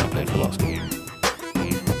 Don't pay for law school.